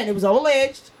because again it was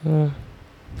alleged.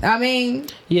 I mean,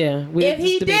 if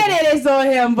he did it, it's on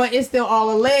him, but it's still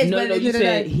all alleged. No, you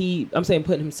said I'm saying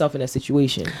putting himself in that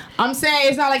situation. I'm saying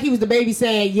it's not like he was the baby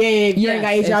saying, you ain't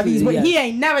got HIVs, but he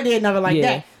ain't never did nothing like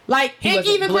that. Like, and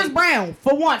even Chris Brown,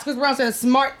 for once, Chris Brown said a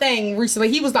smart thing recently.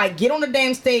 He was like, get on the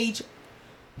damn stage,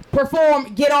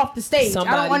 perform, get off the stage.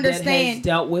 Somebody I don't understand. That has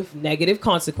dealt with negative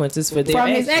consequences for their from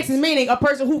his actions, meaning a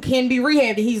person who can be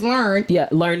rehabbed. He's learned.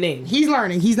 Learning. He's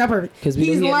learning. He's not perfect.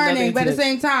 He's learning, but at the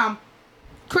same time,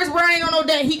 Chris Brown ain't gonna know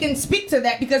that he can speak to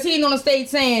that because he ain't on the stage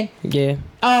saying,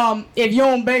 if you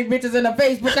don't bang bitches in the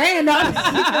face, put your hand up.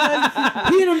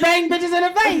 Because he done bang bitches in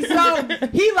the face. So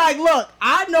he like, look,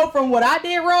 I know from what I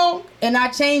did wrong and I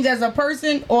changed as a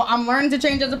person, or I'm learning to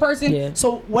change as a person.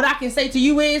 So what I can say to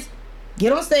you is,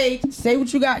 get on stage, say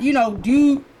what you got,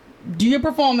 do your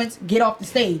performance, get off the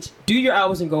stage. Do your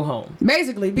hours and go home.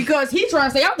 Basically, because he's trying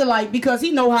to stay out the light because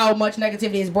he know how much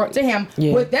negativity is brought to him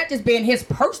with that just being his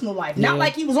personal life. Not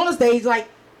like he was on the stage like,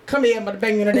 come here, I'm about to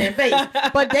bang you in the damn face.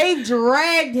 But they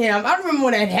dragged him. I don't remember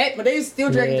when that happened, but they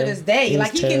still drag him to this day.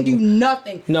 Like, he can do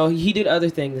nothing. No, he did other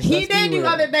things. He did do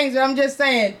other things, but I'm just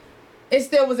saying, it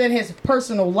still was in his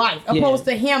personal life. Opposed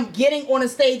to him getting on a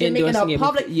stage and making a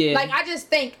public... Like, I just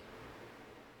think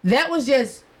that was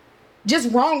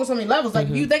just wrong on so many levels. Like,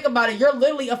 if you think about it, you're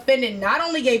literally offending not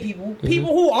only gay people,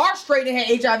 people who are straight and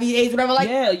had HIV, AIDS, whatever.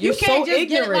 Like, you can't just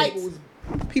get it like...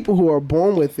 People who are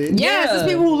born with it. Yes, it's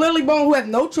people who literally born who have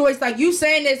no choice. Like you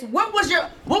saying this, what was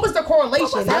the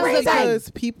correlation? Because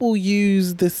people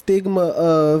use the stigma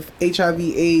of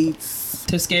HIV/AIDS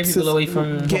to scare people away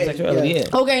from homosexuality.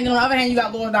 Okay, and on the other hand, you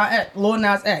got Lil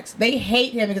Nas X. They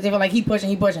hate him because they feel like he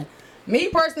pushing. Me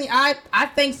personally, I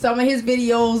think some of his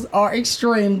videos are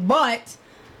extreme, but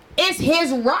it's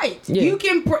his right. You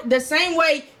can the same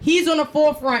way he's on the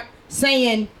forefront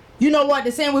saying, you know what,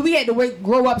 the same way we had to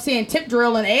grow up seeing tip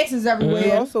drill and asses everywhere.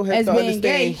 You also have to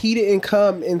understand he didn't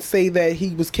come and say that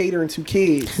he was catering to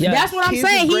kids. That's what I'm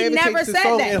saying. He never said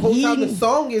that. And whole time the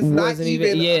song is not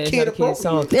even a kid appropriate.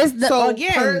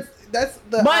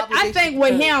 But I think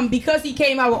with him, because he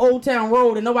came out with Old Town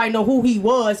Road and nobody know who he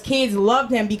was, kids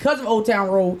loved him because of Old Town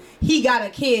Road. He got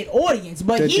a kid audience,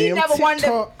 but he never wanted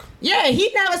to.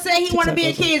 He never said he wanted to be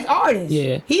a kid's artist.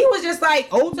 He was just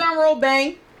like Old Town Road,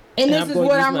 bang. And this is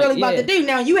what I'm really about to do.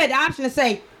 Now, you had the option to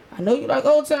say, I know you like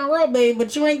Old Town Road, babe,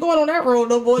 but you ain't going on that road,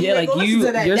 though, boy. You ain't going to listen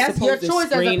to that. That's your choice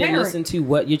as a parent. And listen to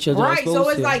what your children are supposed to. Right, so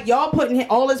it's like y'all putting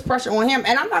all this pressure on him.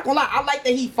 And I'm not going to lie, I like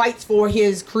that he fights for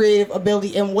his creative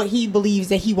ability and what he believes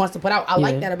that he wants to put out. I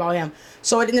like that about him.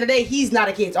 So at the end of the day, he's not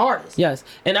a kid's artist. Yes.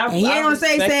 And he ain't going to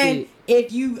say saying,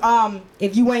 if you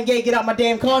ain't gay, get out my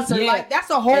damn concert. Like, that's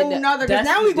a whole nother, because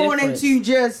now we're going into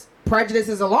just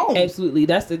prejudices alone. Absolutely,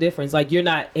 that's the difference. Like, you're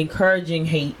not encouraging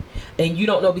hate, and you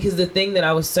don't know, because the thing that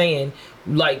I was saying,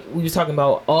 like we was talking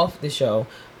about off the show,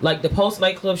 like the Pulse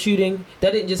nightclub shooting,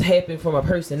 that didn't just happen from a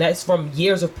person. That's from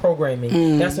years of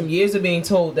programming. That's from years of being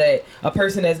told that a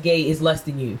person that's gay is less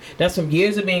than you. That's from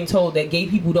years of being told that gay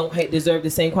people don't deserve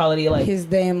the same quality of life. His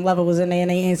damn level was in there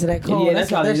and they answered that call. Yeah, that's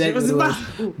probably exactly what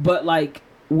it was. But like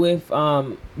with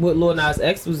what Lil Nas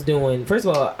X was doing, first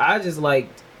of all, I just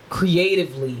liked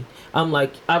creatively. I'm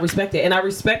like, I respect it, and I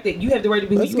respect that you have the right to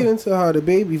be. Let's get into how the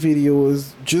baby video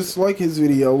was just like his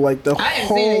video, like the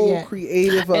whole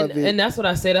creative of it. And that's what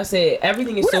I said. I said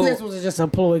everything is so. This was just a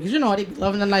ploy, because you know they be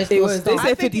loving the nice. It was. They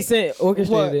said 50 Cent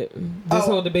orchestrated it. This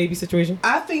whole the baby situation.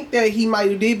 I think that he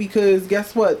might have did, because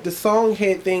guess what? The song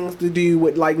had things to do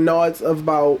with like nods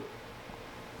about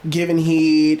giving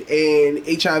head and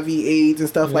HIV/AIDS and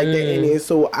stuff like that in it.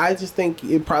 So I just think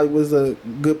it probably was a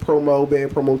good promo,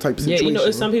 bad promo type situation. Yeah, you know,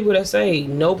 it's some people that say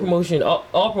no promotion,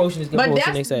 all promotion is good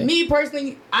promotion. They say. Me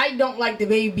personally, I don't like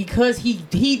DaBaby because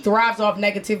he thrives off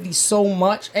negativity so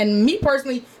much. And me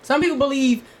personally, some people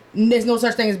believe there's no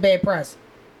such thing as bad press.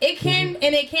 It can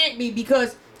and it can't be,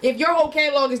 because if your whole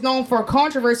catalog is known for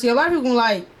controversy, a lot of people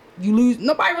like you lose.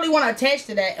 Nobody really want to attach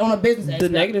to that on a business aspect. The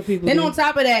negative people. Then on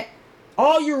top of that,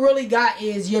 all you really got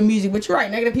is your music. But you're right,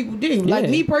 negative people do. Yeah. Like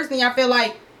me personally, I feel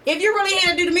like if you're really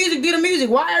here to do the music, do the music.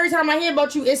 Why every time I hear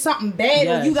about you, it's something bad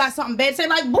or you got something bad? Say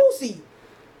like Boosie.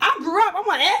 I grew up, I'm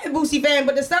an avid Boosie fan,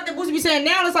 but the stuff that Boosie be saying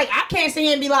now, it's like I can't sit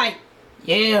here and be like,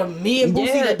 yeah, me and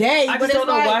Boosie today. I just don't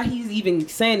know why he's even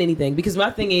saying anything, because my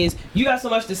thing is, you got so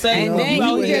much to say. And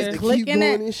then you just clicking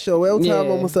it. Show L time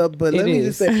almost up, but let me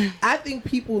just say, I think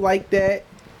people like that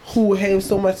who have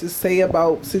so much to say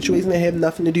about situations that have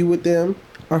nothing to do with them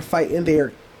are fighting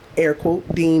their air quote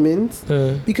demons.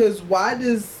 Because why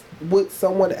does what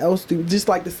someone else do, just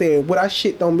like the saying, what I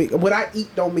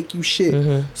eat don't make you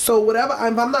shit. So whatever, if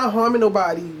I'm not harming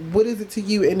nobody, what is it to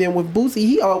you? And then with Boosie,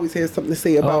 he always has something to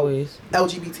say about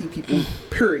LGBT people,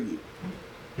 period.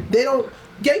 They don't,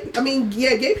 gay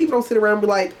people don't sit around and be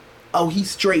like, oh, he's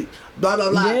straight, blah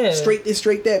blah blah, straight this,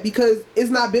 straight that, because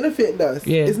it's not benefiting us.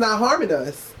 It's not harming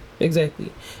us.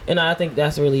 Exactly. And I think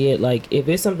that's really it. Like, if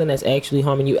it's something that's actually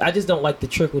harming you, I just don't like the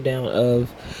trickle down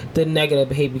of the negative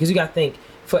behavior, because you gotta think,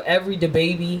 for every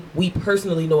DaBaby, we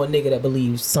personally know a nigga that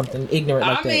believes something ignorant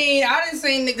like that. I mean, I didn't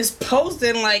see niggas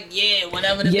posting like,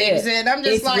 whatever DaBaby said. I'm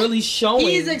just like, really showing.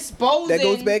 He's exposing. That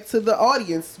goes back to the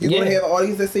audience. You're gonna have an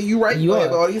audience that say you right. You're gonna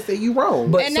have an audience that say you wrong.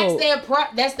 But and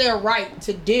that's their right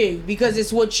to do, because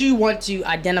it's what you want to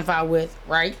identify with,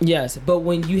 right? Yes, but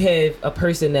when you have a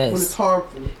person that's when it's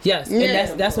harmful. Yes,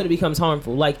 and that's when it becomes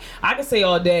harmful. Like, I can say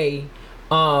all day,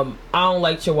 I don't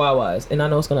like chihuahuas, and I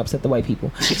know it's gonna upset the white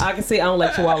people. I can say I don't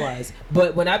like chihuahuas,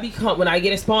 but when I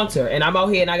get a sponsor and I'm out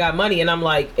here and I got money and I'm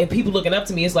like, and people looking up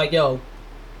to me, it's like, yo,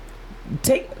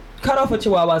 cut off a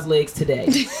chihuahua's legs today.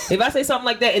 If I say something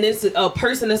like that and it's a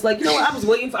person that's like, you know what, I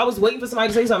was waiting for somebody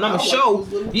to say something. I'm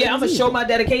gonna show my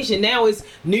dedication. Now it's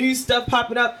new stuff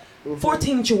popping up.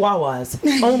 14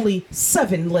 chihuahuas, only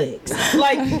 7 legs.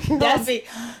 Like, that's it.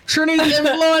 Trinity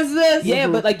influenced this. Yeah,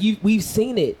 but like we've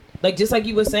seen it. Like, just like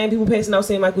you were saying, people passing out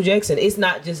saying Michael Jackson. It's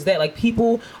not just that. Like,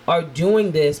 people are doing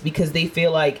this because they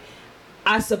feel like,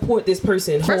 I support this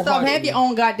person. First off, have your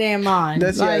own goddamn mind.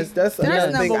 That's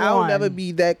another thing. I'll never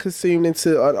be that consumed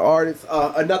into an artist,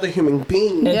 another human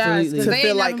being, to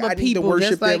feel like I need to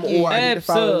worship them or I need to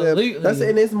follow them.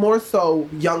 And it's more so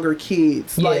younger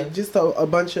kids, like just a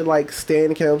bunch of like stan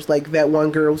accounts, like that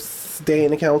one girl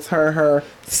stan accounts, her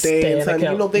stan account.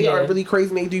 You know, they are really crazy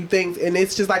and they do things, and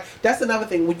it's just like, that's another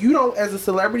thing. When you don't, as a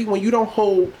celebrity, when you don't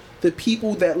hold the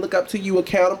people that look up to you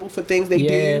accountable for things they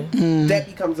do, that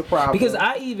becomes a problem. Because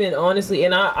I even honestly,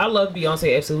 and I love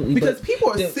Beyonce absolutely, because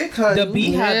people are sick, honey. The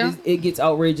Beehive it gets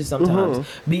outrageous sometimes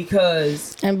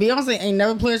because Beyonce ain't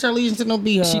never pledged her allegiance to no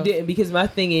Beehive. She didn't, because my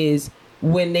thing is,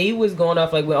 when they was going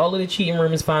off, like when all of the cheating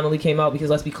rumors finally came out, because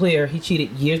let's be clear, he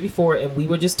cheated years before, and we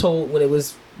were just told when it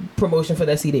was promotion for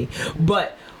that CD.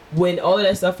 But when all of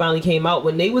that stuff finally came out,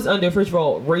 when they was under, first of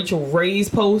all, Rachel Ray's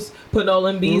post, putting all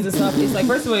them bees and stuff, it's like,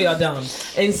 first of all, y'all dumb.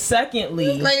 And secondly,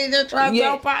 this lady just trying to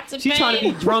throw pots of she's trying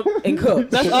to be drunk and cook.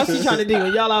 That's all she's trying to do,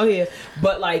 and y'all out here.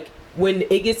 But like, when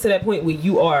it gets to that point where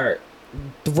you are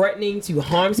threatening to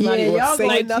harm somebody, or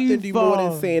saying nothing do more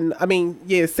than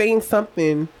saying, saying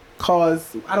something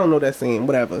cause, I don't know that saying,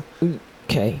 whatever.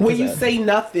 Okay. When you say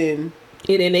nothing,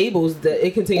 it enables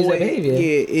it continues that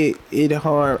behavior. It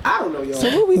harm. I don't know, y'all. So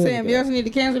what we saying? Beyonce need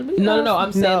to cancel the Beehive? No.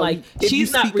 I'm saying like,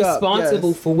 she's not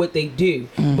responsible for what they do,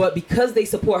 but because they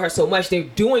support her so much, they're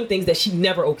doing things that she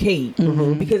never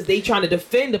okayed because they trying to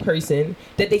defend a person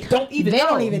that they don't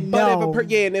even know.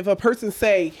 But if a person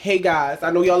say, "Hey guys,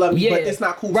 I know y'all love me, but it's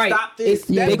not cool. Right. Stop this."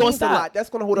 They're gonna stop. That's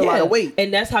gonna hold a lot of weight.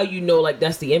 And that's how you know, like,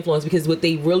 that's the influence, because what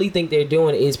they really think they're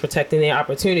doing is protecting their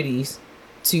opportunities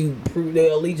to prove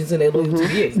their allegiance and their loyalty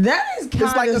to you. That is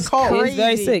kind of crazy. It's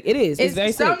very sick. It is. It's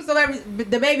very some sick. Celebrities,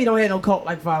 DaBaby don't have no cult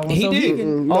like following. He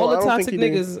do. All the toxic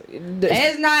niggas.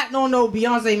 It's not no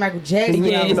Beyonce, Michael Jackson.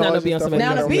 Yeah, it's not no Beyonce.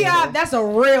 Now the Beehive, that's a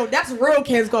real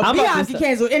cancel. Beehive can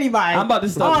cancel anybody. I'm about to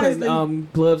start putting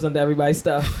gloves under everybody's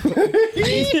stuff. Here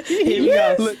we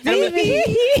go. No,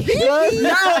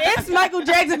 it's Michael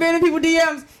Jackson being in people's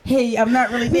DMs. Hey, I'm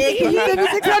not really dead. Can you give me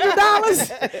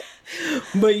 $600?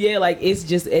 But yeah, like it's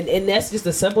just and that's just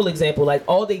a simple example. Like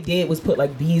all they did was put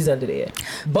like bees under there,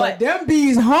 but them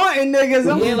bees haunting niggas.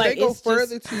 Yeah, like they go it's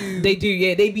further just, to. They do,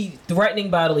 yeah. They be threatening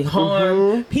bodily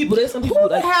harm. People, there's some people Who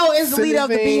the like. hell is the leader of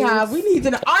the beehive? We need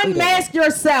to know. Unmask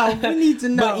yourself. We need to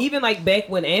know. But even like back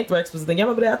when anthrax was the thing, y'all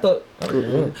remember that? I thought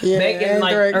Yeah, back in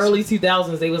like anthrax. early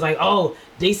 2000s, they was like, oh,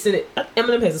 they sent it.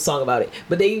 Eminem has a song about it,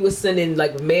 but they was sending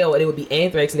like mail and it would be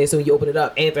anthrax in there. So when you open it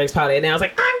up, anthrax powder, and I was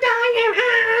like, I'm dying.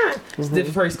 It's the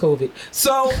first COVID.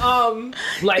 So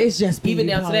like It's just even BB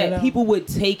down to powder, that, though. people would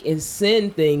take and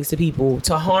send things to people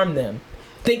to harm them,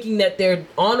 thinking that they're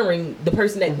honoring the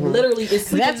person that literally is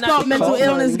sleeping. That's called mental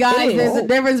illness, guys. There's a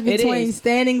difference between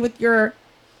standing with your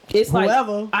it's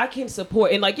whoever. like I can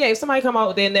support and like if somebody come out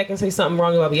with their neck and say something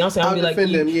wrong about Beyonce, I'll be like,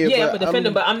 defend them, I'm gonna defend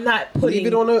them, but I'm not putting leave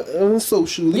it on a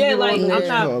social. Leave it like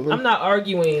on I'm not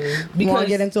arguing You want because to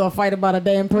get into a fight about a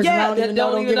damn person? I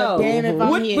don't even know. Damn if I'm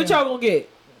what here. y'all gonna get?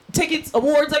 Tickets,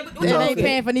 awards, like what They y'all ain't get?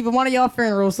 paying for neither one of y'all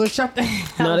funerals, so shut the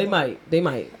hell No, up. they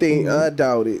might. I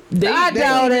doubt it. I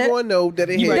doubt it. Everyone know that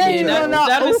it You had right, They yeah, don't know.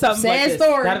 that'd be Oops, something sad like this.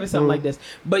 story. That'd be something like this.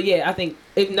 But yeah, I think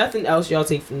if nothing else y'all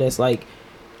take from this, like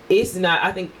it's not.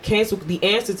 I think the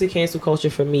answer to cancel culture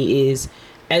for me is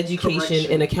education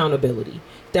Correction. and accountability.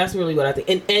 That's really what I think,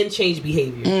 and change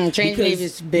behavior. Change behavior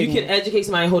is big. You can educate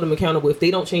somebody and hold them accountable. If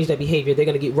they don't change that behavior, they're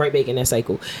gonna get right back in that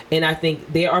cycle. And I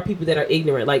think there are people that are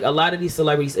ignorant. Like a lot of these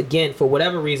celebrities, again, for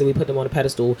whatever reason, we put them on a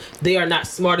pedestal. They are not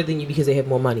smarter than you because they have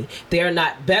more money. They are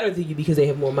not better than you because they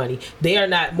have more money. They are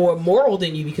not more moral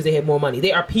than you because they have more money.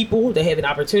 They are people that have an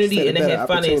opportunity and they have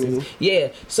finances. Yeah.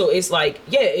 So it's like,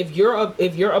 if you're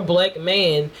a black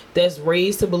man that's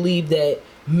raised to believe that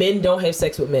men don't have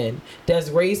sex with men, that's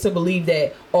raised to believe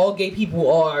that all gay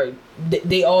people are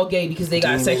they all gay because they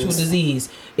got sexual disease.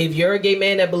 If you're a gay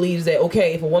man that believes that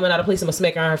if a woman out of place, I'm gonna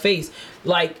smack her on her face,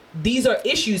 like these are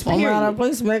issues, period. Out of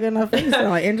place, smacking her face,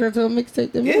 like enter to a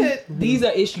mixtape. These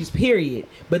are issues, period.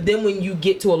 But then when you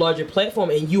get to a larger platform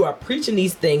and you are preaching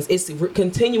these things, it's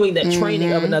continuing that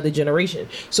training of another generation.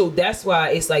 So that's why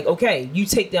it's like, you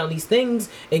take down these things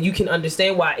and you can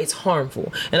understand why it's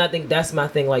harmful. And I think that's my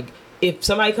thing. Like, if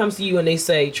somebody comes to you and they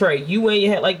say, Trey, you wearing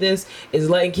your hat like this is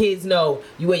letting kids know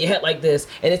you wear your hat like this,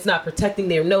 and it's not protecting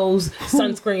their nose,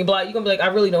 sunscreen, blah, you're gonna be like, I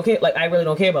really don't care. Like, I really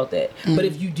don't care about that. But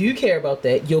if you do care about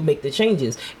that, you'll make the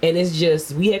changes. And it's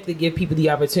just, we have to give people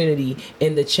the opportunity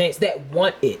and the chance that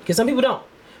want it, because some people don't.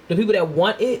 The people that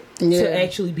want it to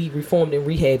actually be reformed and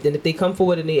rehabbed, and if they come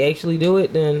forward and they actually do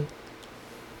it, then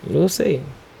we'll see.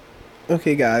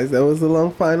 Okay, guys, that was the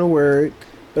long final word,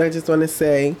 but I just want to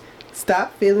say,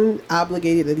 stop feeling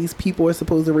obligated that these people are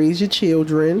supposed to raise your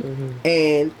children.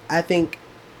 And I think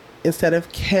instead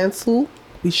of cancel,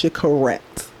 we should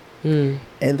correct. And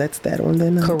that's that on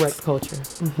the notes. Correct culture.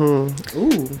 Ooh.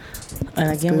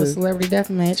 And again, with Celebrity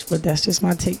Deathmatch, but that's just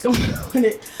my take on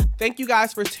it. Thank you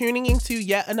guys for tuning into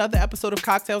yet another episode of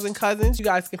Cocktails and Cousins. You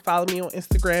guys can follow me on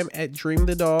Instagram at Dream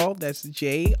the Doll. That's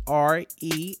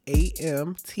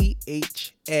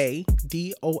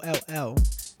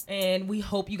JREAMTHADOLL. And we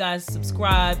hope you guys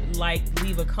subscribe, like,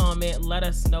 leave a comment, let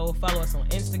us know. Follow us on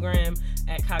Instagram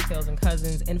at Cocktails and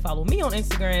Cousins, and follow me on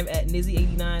Instagram at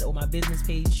Nizzy89 or my business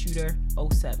page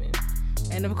Shooter07.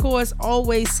 And of course,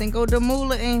 always Cinco de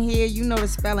Mula in here. You know the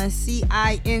spelling,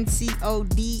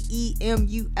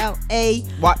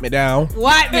 CINCODEMULA. Wipe me down.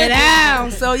 Wipe me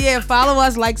down. So yeah, follow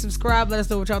us, like, subscribe, let us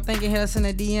know what y'all thinking. Hit us in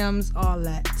the DMs, all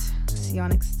that. See y'all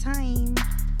next time.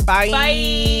 Bye.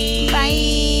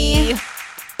 Bye.